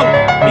as well.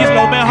 He's a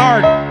little bit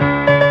hard.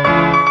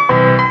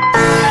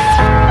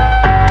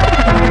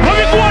 Let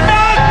me go on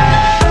now.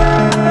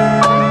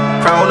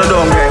 Crown the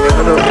dome,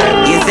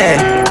 you say.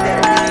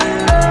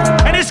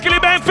 And it's Skilly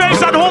Bang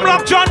Face and Home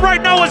Lock John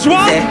right now as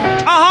well.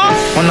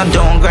 On a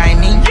don't grind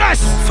me. Yes.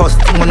 First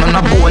thing on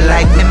a bowl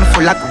like me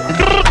full of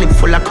clip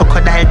full of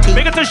crocodile teeth.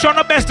 Make it to Sean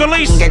the best the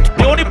least.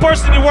 The only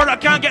person in the world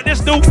that can't get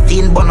this dude.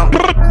 Steel bun up.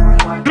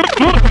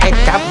 Head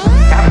tap.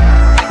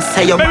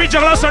 Say your baby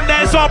jealous on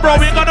dance on bro.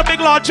 We ain't got a big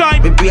large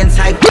time. We brain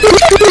side.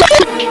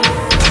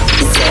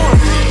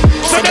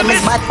 So them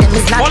is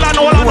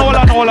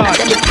hold on.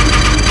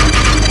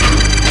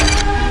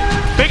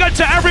 Big up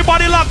to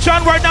everybody locked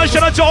on right now.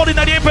 Shout out to all the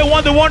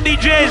 98.1 the one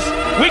DJs.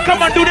 We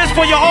come and do this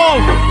for you all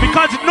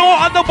because no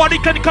other body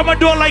can come and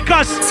do it like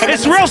us.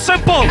 It's real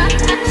simple.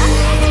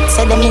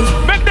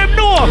 Make them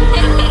know.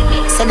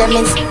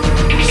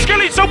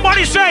 Skilly,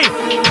 somebody say.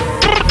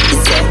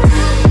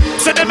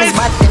 Say them is.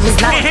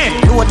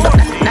 Load up,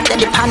 not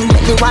the pan,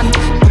 the one.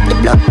 The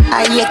blood,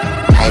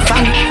 I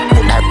found.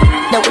 Put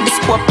that with the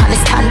scope on the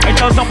stand. I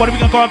tell somebody we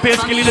can go and pay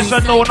Skilly.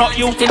 Listen, no, not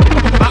you.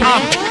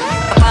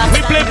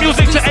 We play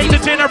music to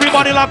entertain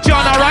everybody locked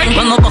on, alright?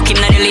 When we buck him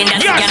na the lane,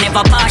 that's yes.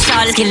 Never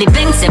partial. Skilly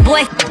Bang say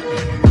boy,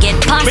 get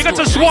past. We got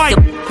to swipe.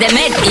 The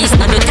med is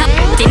not the top.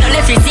 They no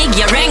left his zig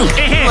your ring.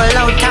 Well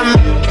out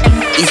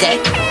is it?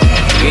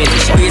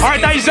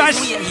 Alright guys,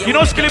 you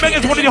know Skilly Bang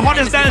is one of the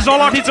hottest dancers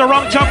all out. He's a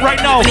wrong jump right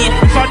now.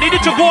 So I need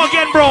it to go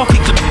again, bro.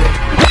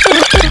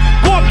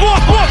 Go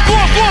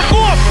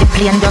up. The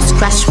plane just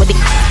crash with the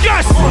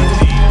yes!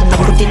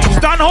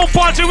 Stand home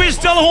party, we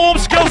still home.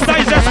 Skills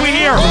digest, we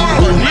here.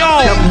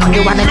 Yo,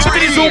 look at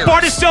this home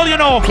party still, you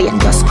know. Plane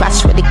just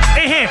crash with the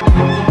hey.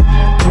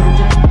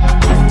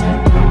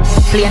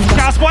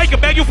 Casper, I can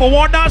beg you for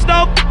one dance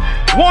now.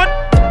 One.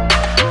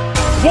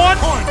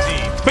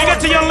 Big up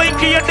to your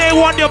Linky, your Day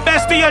One, your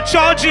Bestie, your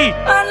Chargy.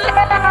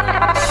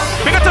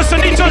 Big up to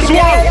Sunita as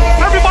well.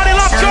 Everybody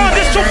locked on,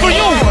 this took for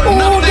you.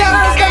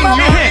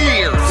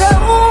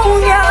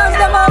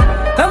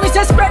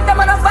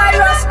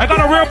 I got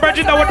a real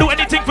virgin that would do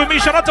anything for me.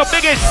 Shout out to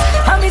Biggest.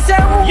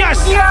 Yes,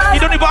 you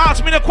don't even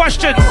ask me the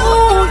questions.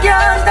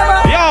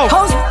 Yo.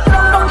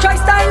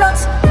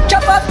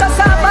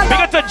 Big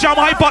up to Jam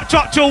Hyper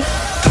Chat too.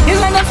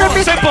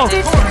 Simple.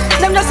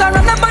 Them just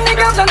run up on the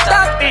girls and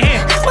talk.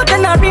 But they're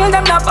not real,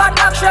 them not bad,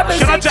 not trouble.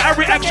 Shout out to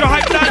every extra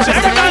hype dancer,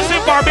 every dancer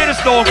in Barbados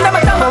though.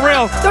 For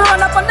real. They run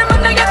up on them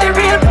and they get the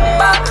real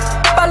back.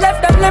 But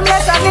left them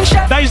limbless and in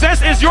shit.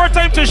 This is your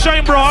time to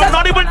shine, bro. I'm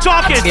not even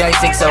talking.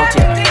 BI6 out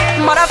here.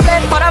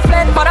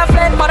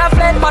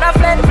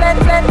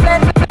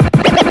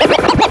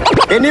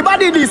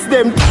 Anybody this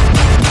them?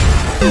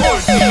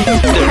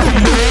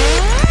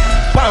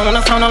 Why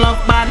wanna sound of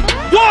love bad?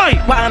 Why?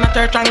 Why not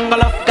a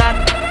triangle of God?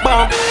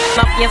 Boom,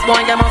 up yes boy,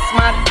 you must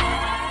mad.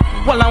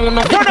 Well, I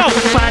wanna run out.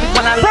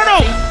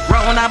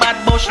 Round a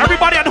bad bush.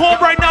 Everybody at home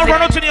right now,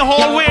 run out to the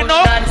hallway,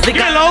 no? Give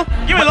me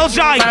a little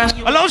Zai.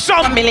 A little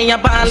song.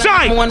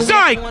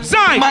 Zai.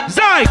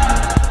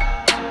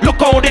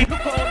 Look how they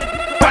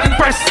pan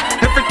press.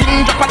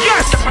 Everything drop a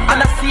yes.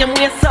 And I see him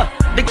way, sir.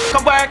 They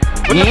can work.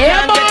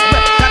 Yeah, man.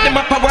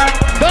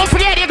 Don't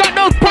forget, you got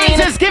those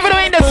prizes. Give it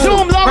away in the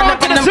Zoom. Log on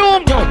to the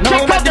Zoom.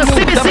 Check out the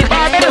CBC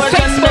Barbados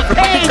Facebook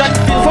page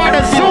for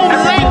the Zoom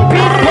link,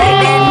 people.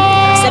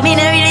 So me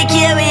not really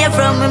care where you're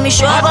from. When me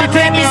show up,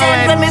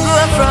 represent where me grew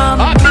up from.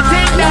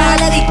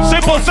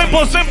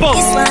 Simple.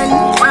 This one,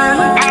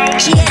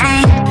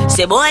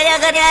 say boy, I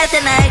got you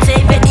tonight. Say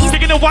this.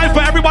 Taking the vibe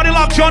for everybody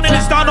locked on in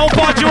this down home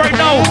party right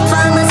now.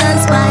 Farmers and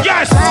spies.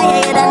 Yes. Fly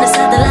higher than the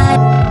satellite.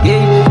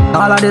 Yeah,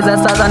 all of the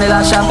zesters and the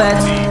last chapet.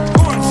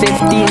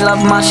 15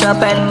 love my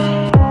chapet.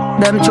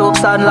 Them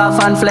troops and laugh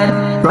and fled.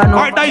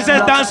 Alright, guys,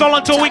 dance all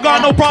until we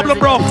got no problem,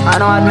 bro. I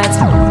know I met.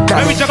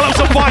 Let me juggle up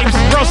some vibes,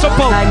 real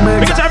simple.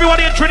 Because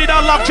everybody in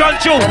Trinidad locked on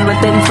too.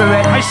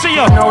 I see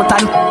you. No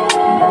time.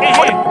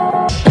 Hey.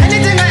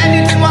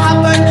 Anything will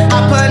happen.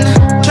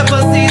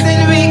 Triple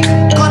season week,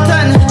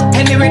 cotton.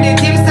 Anyway, the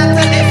team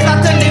settle, if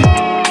flatten.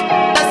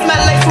 That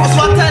smell like fruits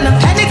rotten.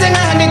 Anything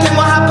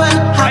will happen.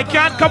 I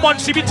can't come on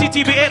CBT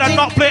TV8 and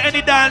not play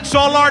any dance.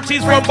 All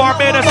artists from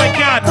Barbados, I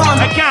can't.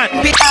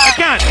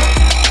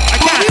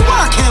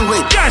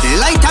 Yes.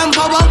 Light and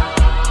power.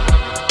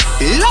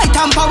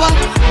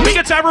 We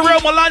get to every real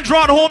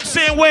Melandra at home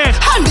same way.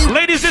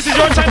 Ladies, this is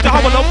your time to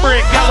have a little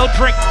break, get a little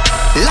drink.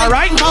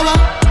 Alright?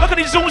 Look at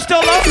the Zoom still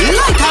up.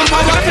 Look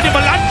at the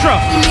Melandra.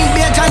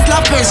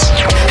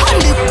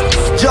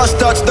 Just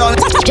touch down.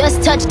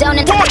 Just touch down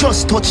and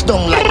Just touch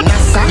down like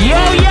NASA. Yo,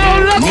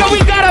 look how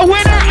we got a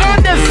winner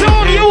on the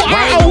Zoom. You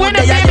are a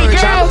winner, baby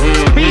girl.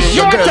 Be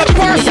sure to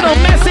personal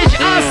message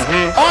us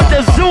on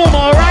the Zoom,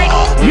 alright?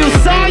 You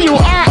saw you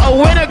are a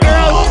winner,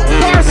 girl.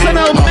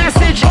 Personal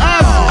message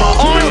us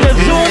on the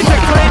Zoom to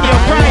claim your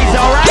prize,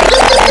 alright?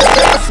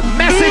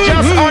 Message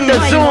us on the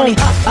Zoom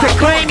to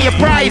claim your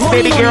prize,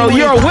 baby girl.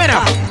 You're a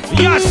winner.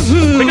 Yes,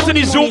 because of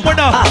the Zoom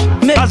winner.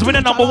 That's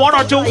winner number 1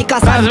 or 2.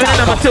 That's winner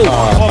number 2.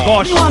 Oh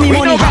gosh. We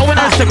know how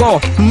winners to go.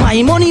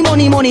 My money,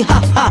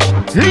 ha ha.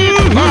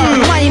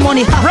 My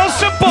money, ha. Real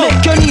simple.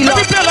 Make your knee Let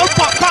me lock. play a little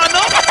popcorn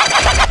now.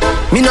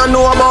 Me no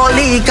know about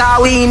league,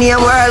 cause we in a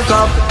World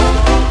Cup.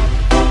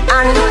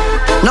 And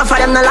no for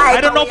them no like.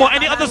 I don't know about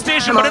any other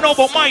station, but I know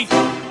about mine.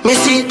 Me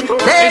see,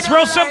 It's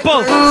real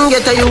simple.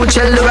 get a youth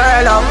shell the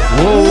world up.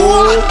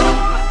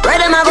 Where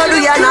them a go do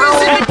ya now?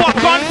 All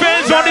popcorn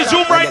fans on the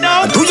Zoom right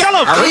now. Tell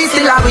them. Are we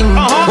still a win?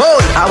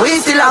 Are we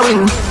still a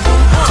win?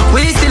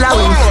 We still a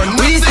win.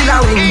 We still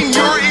a win.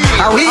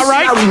 Are we still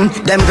a win?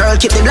 Them girl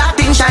keep the black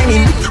thing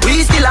shining.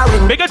 We still a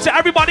win. Big up to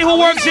everybody who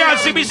works here at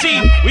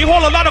CBC. We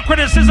hold a lot of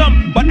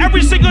criticism, but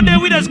every single day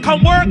we just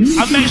come work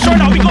and make sure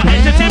that we got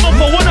entertainment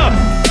for winner.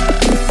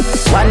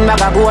 One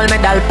bag of gold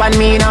medal pan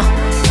me now.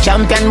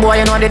 Champion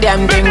boy, you know the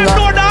damn thing.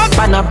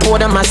 Pan up for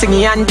them a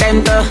singing anthem.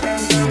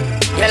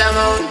 Yellow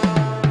moon.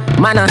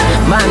 Man,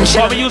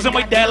 So I'm using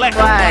my dialect.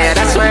 Boy,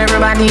 that's why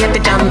everybody at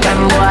the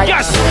champion boy.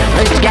 Yes.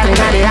 Rich gal in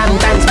the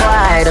Hamptons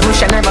boy. The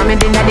bush never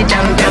made in the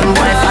champion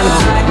boy.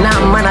 Now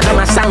man, I do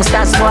my songs,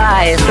 that's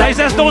why. Guys,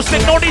 there's no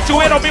stick, no need to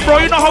wait on me, bro.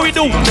 You know how we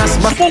do.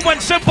 Smooth and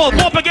simple.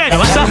 Move again.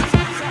 What's up?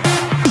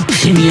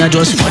 See me, I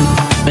just fun.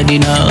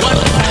 Medina.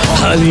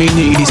 All we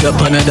need is a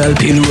Panadol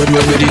pill. Road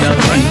we're Medina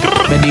fun.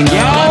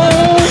 Medina.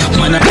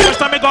 Man, first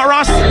time I got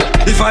Ross.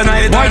 If I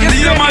night and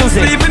the man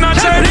sleeping on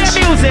church,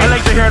 I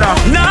like to hear that.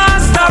 Nah,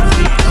 stop.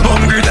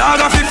 Hungry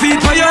dog off your feet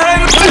for your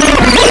head.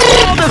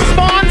 All the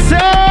sponsors.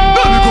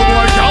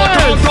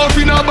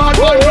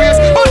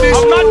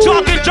 I'm not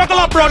talking. Juggle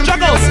up, bro.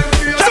 Juggle.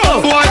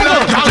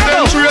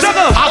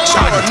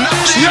 Action.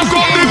 You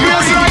got the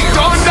place like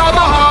down the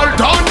ball.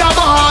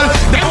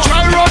 Them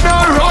try run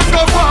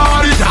the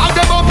party. Have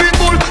them up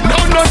people,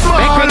 none the small.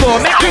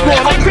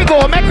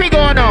 Make we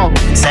go now.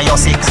 Say you're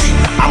sick,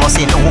 I was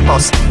in the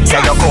hoopers. Say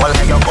you're cold.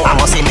 whole I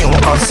must see me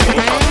focus.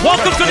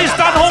 Welcome to this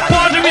Stand Home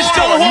Party. We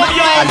still home,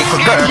 y'all. A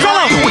little girl,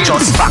 you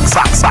just box,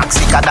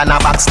 sicker than a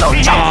box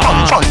lunch.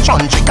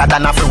 Punch, thicker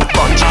than a fruit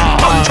punch.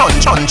 Punch,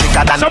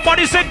 thicker than.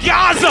 Somebody said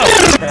Gaza.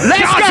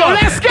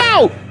 Let's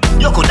go.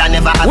 You coulda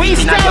never have we it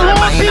in still your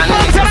want mind. people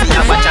to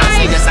have a chance.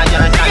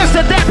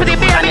 Mr. Deputy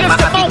Mayor,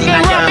 Mr. Monkey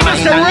Rum,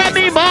 Mr.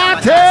 Remy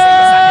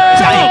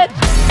Martin.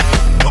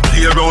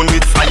 Play around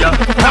with fire.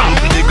 Come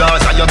to the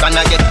Gaza, you're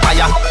gonna get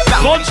fire.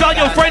 Don't tell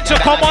your friends to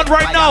come on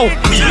right now.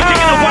 We're kicking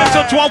the vibes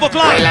till 12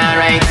 o'clock.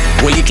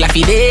 Well, you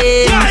clappy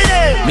day.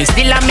 Me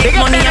still a make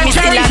money and me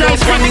still a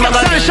lose one.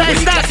 Sunshine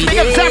Stacks, big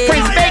up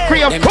Zephyrin's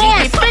Bakery, of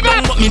course. Big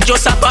up. Me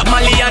just a pop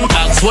Mali and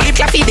tags. Well, you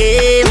clappy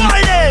day.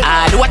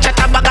 I do watch a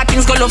bag of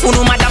things go love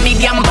no matter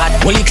medium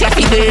bad. Well, you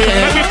clappy day.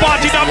 Every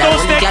party down,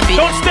 don't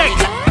stick.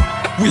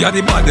 We are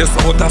the baddest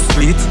out of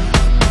street.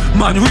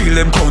 Man, real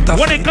them counter.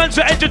 When it comes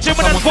to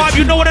entertainment and vibe,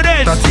 you know what it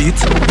is.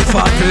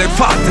 40 leg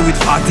 40 with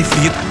 40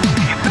 feet.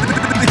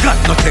 God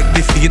no take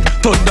defeat.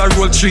 Thunder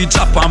roll tree,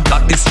 chop and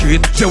block the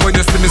street. Yeah, when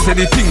you see me say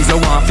the things I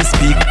want to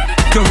speak.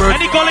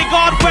 Any Gully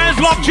God fans,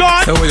 lock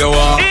John. Say what you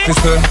want,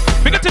 listen.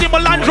 Big up to the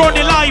Melandro on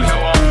the live.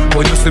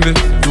 When you see me,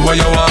 do what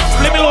you want.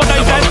 Let me know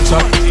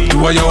that. Do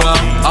what you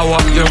want. I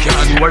want you can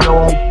do what you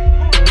want.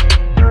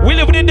 We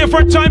live in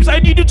different times. I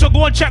need you to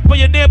go and check for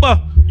your neighbor.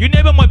 Your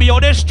neighbor might be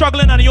out there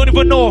struggling and you don't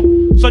even know.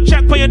 So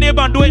check for your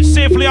neighbor and do it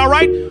safely,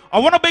 alright? I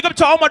want to big up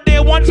to all my day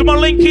ones and my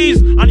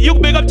linkies, and you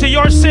big up to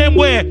your same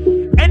way.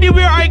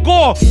 Anywhere I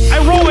go, I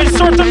roll with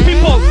certain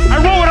people. I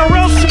roll with a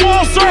real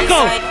small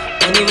circle.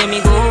 Anywhere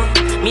me go,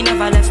 me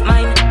never left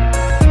mine.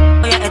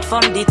 Oh yeah, head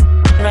from the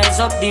rise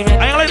up the red.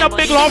 I ain't like no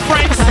big long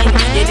friends.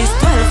 Yeah, this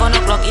 12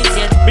 o'clock is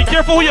yet. Be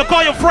careful who you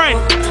call your friend.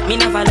 Me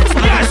never left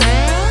mine. Yes.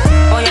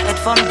 Oh yeah, head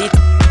from the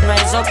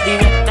rise up the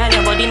red. Tell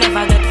your body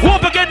never get.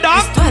 Whoop again,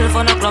 dog. This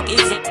 12 o'clock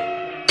is it.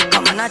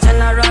 Come on a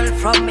general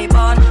from me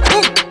born.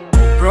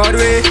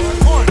 Broadway,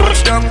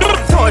 touchdown,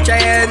 touch your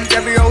hands,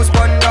 every house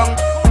burn down.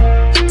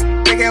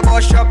 Take a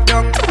boss shop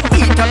down,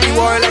 eat up the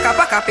wall like a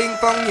pack of ping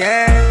pong,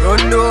 yeah.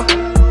 Rondo,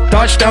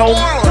 touchdown,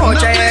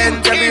 touch your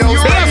hands, every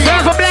house burn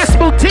down. Big up Bless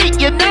Boutique,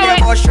 you know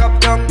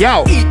it.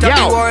 Yo.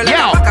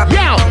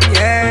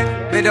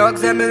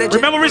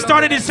 Remember we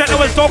started this set that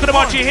was talking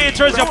about your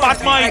haters, your bad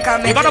mind.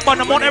 You gotta burn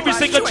them on every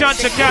single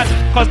chance you can.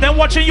 Cause they're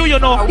watching you, you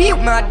know.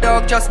 My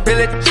dog just bill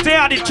it. Stay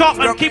at the top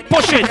and keep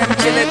pushing.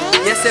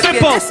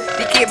 Simple.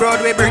 The K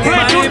Broadway bring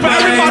it. Tune for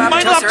everyone.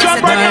 Mind up,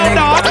 John, right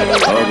now, dog.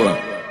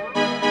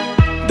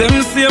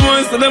 Them same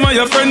ones, so them are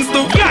your friends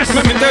too. Yes.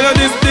 Let me tell you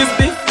this.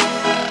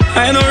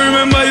 I don't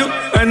remember you,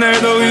 and I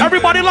know you.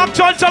 Everybody lock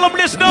John, tell them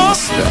this now.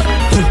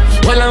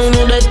 Well, I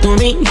know that to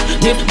me.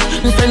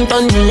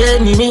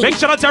 Make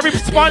sure that every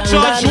sponsor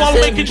as well,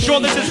 making sure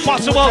this is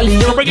possible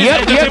to bring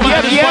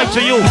entertainment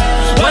to you.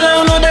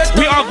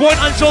 We are going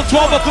until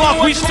 12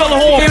 o'clock. We still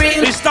home.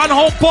 It's Stand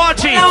Home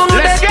Party.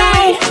 Let's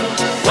go.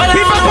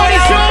 People party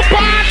still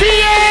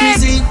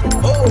partying.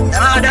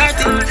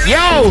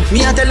 Yo,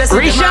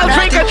 Rachel,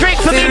 drink a drink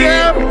for me,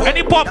 girl.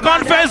 Any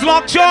popcorn fans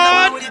lock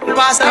John?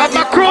 Have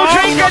my crew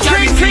drink a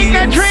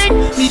drink.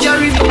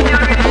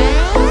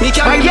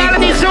 My gal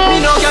in the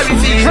Zoom,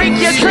 drink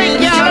your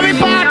drink, y'all, let me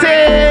party.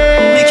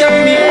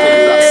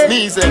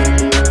 Sneezing,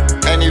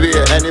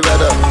 anywhere, any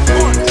weather.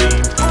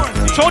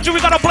 Told you we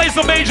gotta play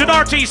some Asian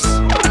artists.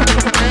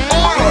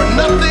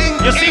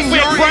 Nothing. You see,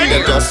 we're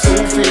friends. Just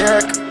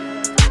fake.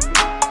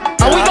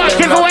 And we got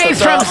giveaways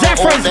from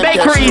Zephyrin's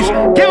Bakeries,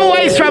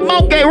 giveaways from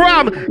Monkey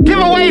Rum,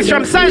 giveaways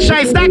from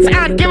Sunshine Stacks,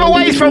 and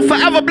giveaways from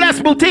Forever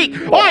Blessed Boutique.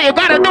 All you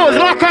gotta do is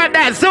lock on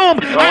that Zoom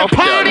and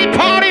party,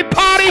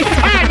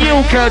 and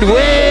you can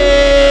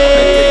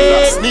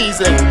win.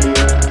 Sneezing,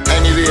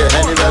 anywhere,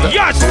 any weather.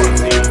 Yes.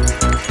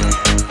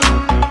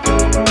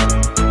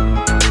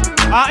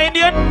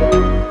 Indian.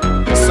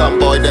 Some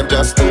boy them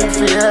just too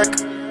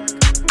fake.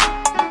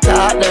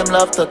 Them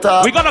love to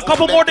talk. We got a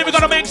couple more, then we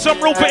gotta make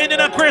some room for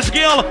Indian and Chris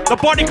Gill. The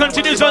party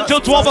continues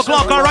until 12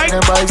 o'clock, alright?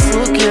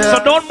 So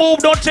don't move,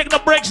 don't take the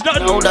breaks,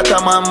 nothing.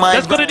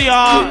 Let's go to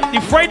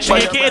the French,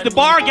 aka the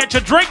bar, get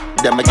your drink,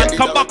 and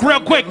come back real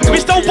quick. We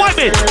still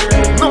vibing.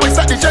 No, it's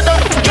at the cheddar.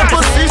 Yes.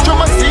 Through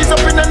my seas up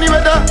in any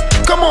weather.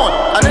 Come on,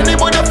 and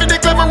anybody feel the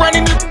clever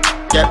running it.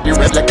 Get the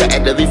red like a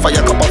head of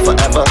fire cup of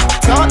forever.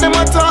 Talk them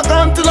and talk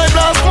until I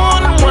blast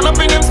one. Run up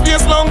in them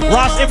space long.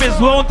 Ross, if it's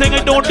one thing I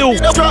don't do,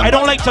 I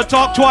don't like to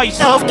talk twice.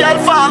 Party! Top phone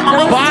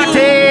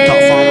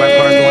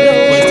records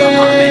don't waste of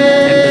harming.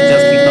 Them they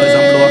just keep noise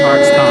and blow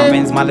hearts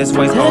calming. Malice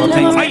waste all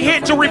things. I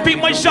hate to repeat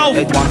myself.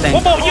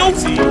 What about you?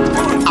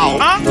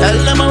 Huh? Tell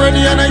them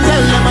already and I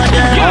tell them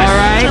again.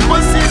 Alright.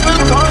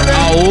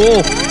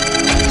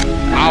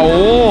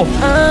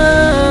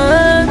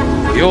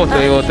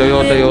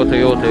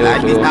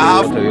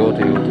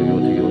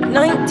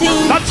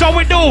 That's how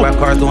we do.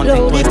 Records don't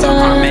think waste of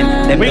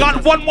harming. We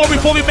got one more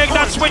before we make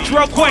that switch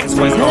real quick.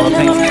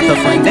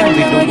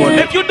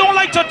 If you don't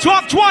like to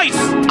talk twice,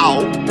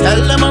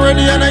 tell them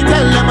already and I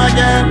tell them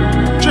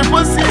again.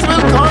 Triple C's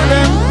will call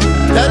them.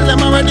 Tell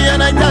them already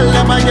and I tell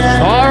them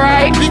again.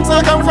 Alright. Things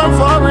will come from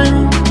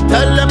foreign.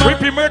 We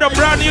premiered a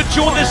brand new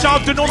tune this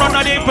afternoon on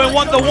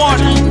 98.1 The One.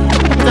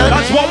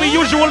 That's what we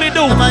usually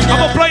do. I'm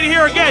gonna play it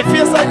here again. I'm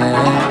feeling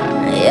bad.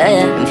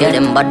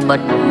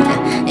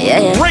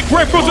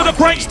 Rick goes to the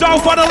Crank Star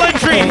Final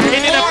entry.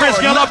 Indiana Chris,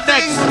 girl up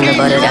next.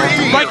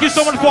 Thank you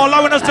so much for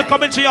allowing us to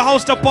come into your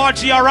house to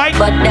party, alright? The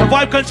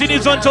vibe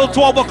continues until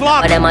 12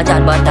 o'clock.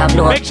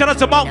 Big shout out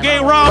to Mount Gay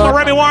Ram,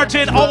 Remy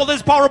Martin, all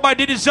this powered by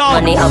Diddy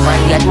Sound. And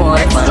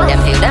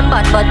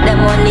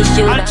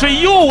to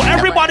you,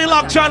 everybody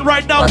locked on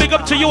right now, big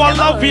up to you, I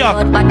love you.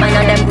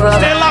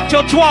 Stay locked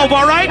till 12,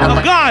 alright?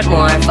 I'm gone.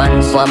 More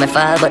fun, swore me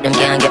fall, but them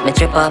can't get me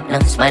trip up now.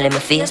 Smile in my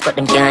face, but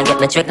them can't get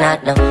me trick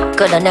not now.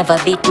 Coulda never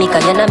beat me,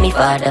 cause you know me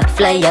father.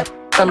 Fly up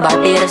from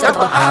Barbados to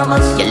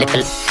Bahamas. You make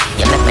me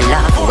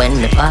laugh when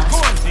me pass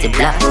the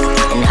blast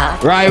in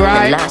half. Right.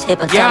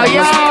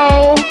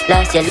 Yo.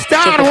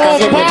 Start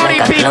home party,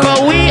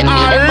 people. We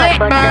are lit,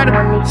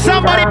 man.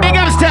 Somebody big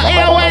ups to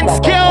AON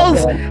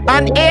Skills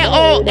and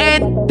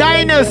AON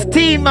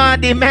Dynasty,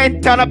 man. The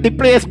man turn up the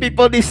place,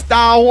 people. The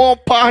Star Home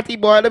party,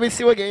 boy. Let me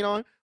see what's going on.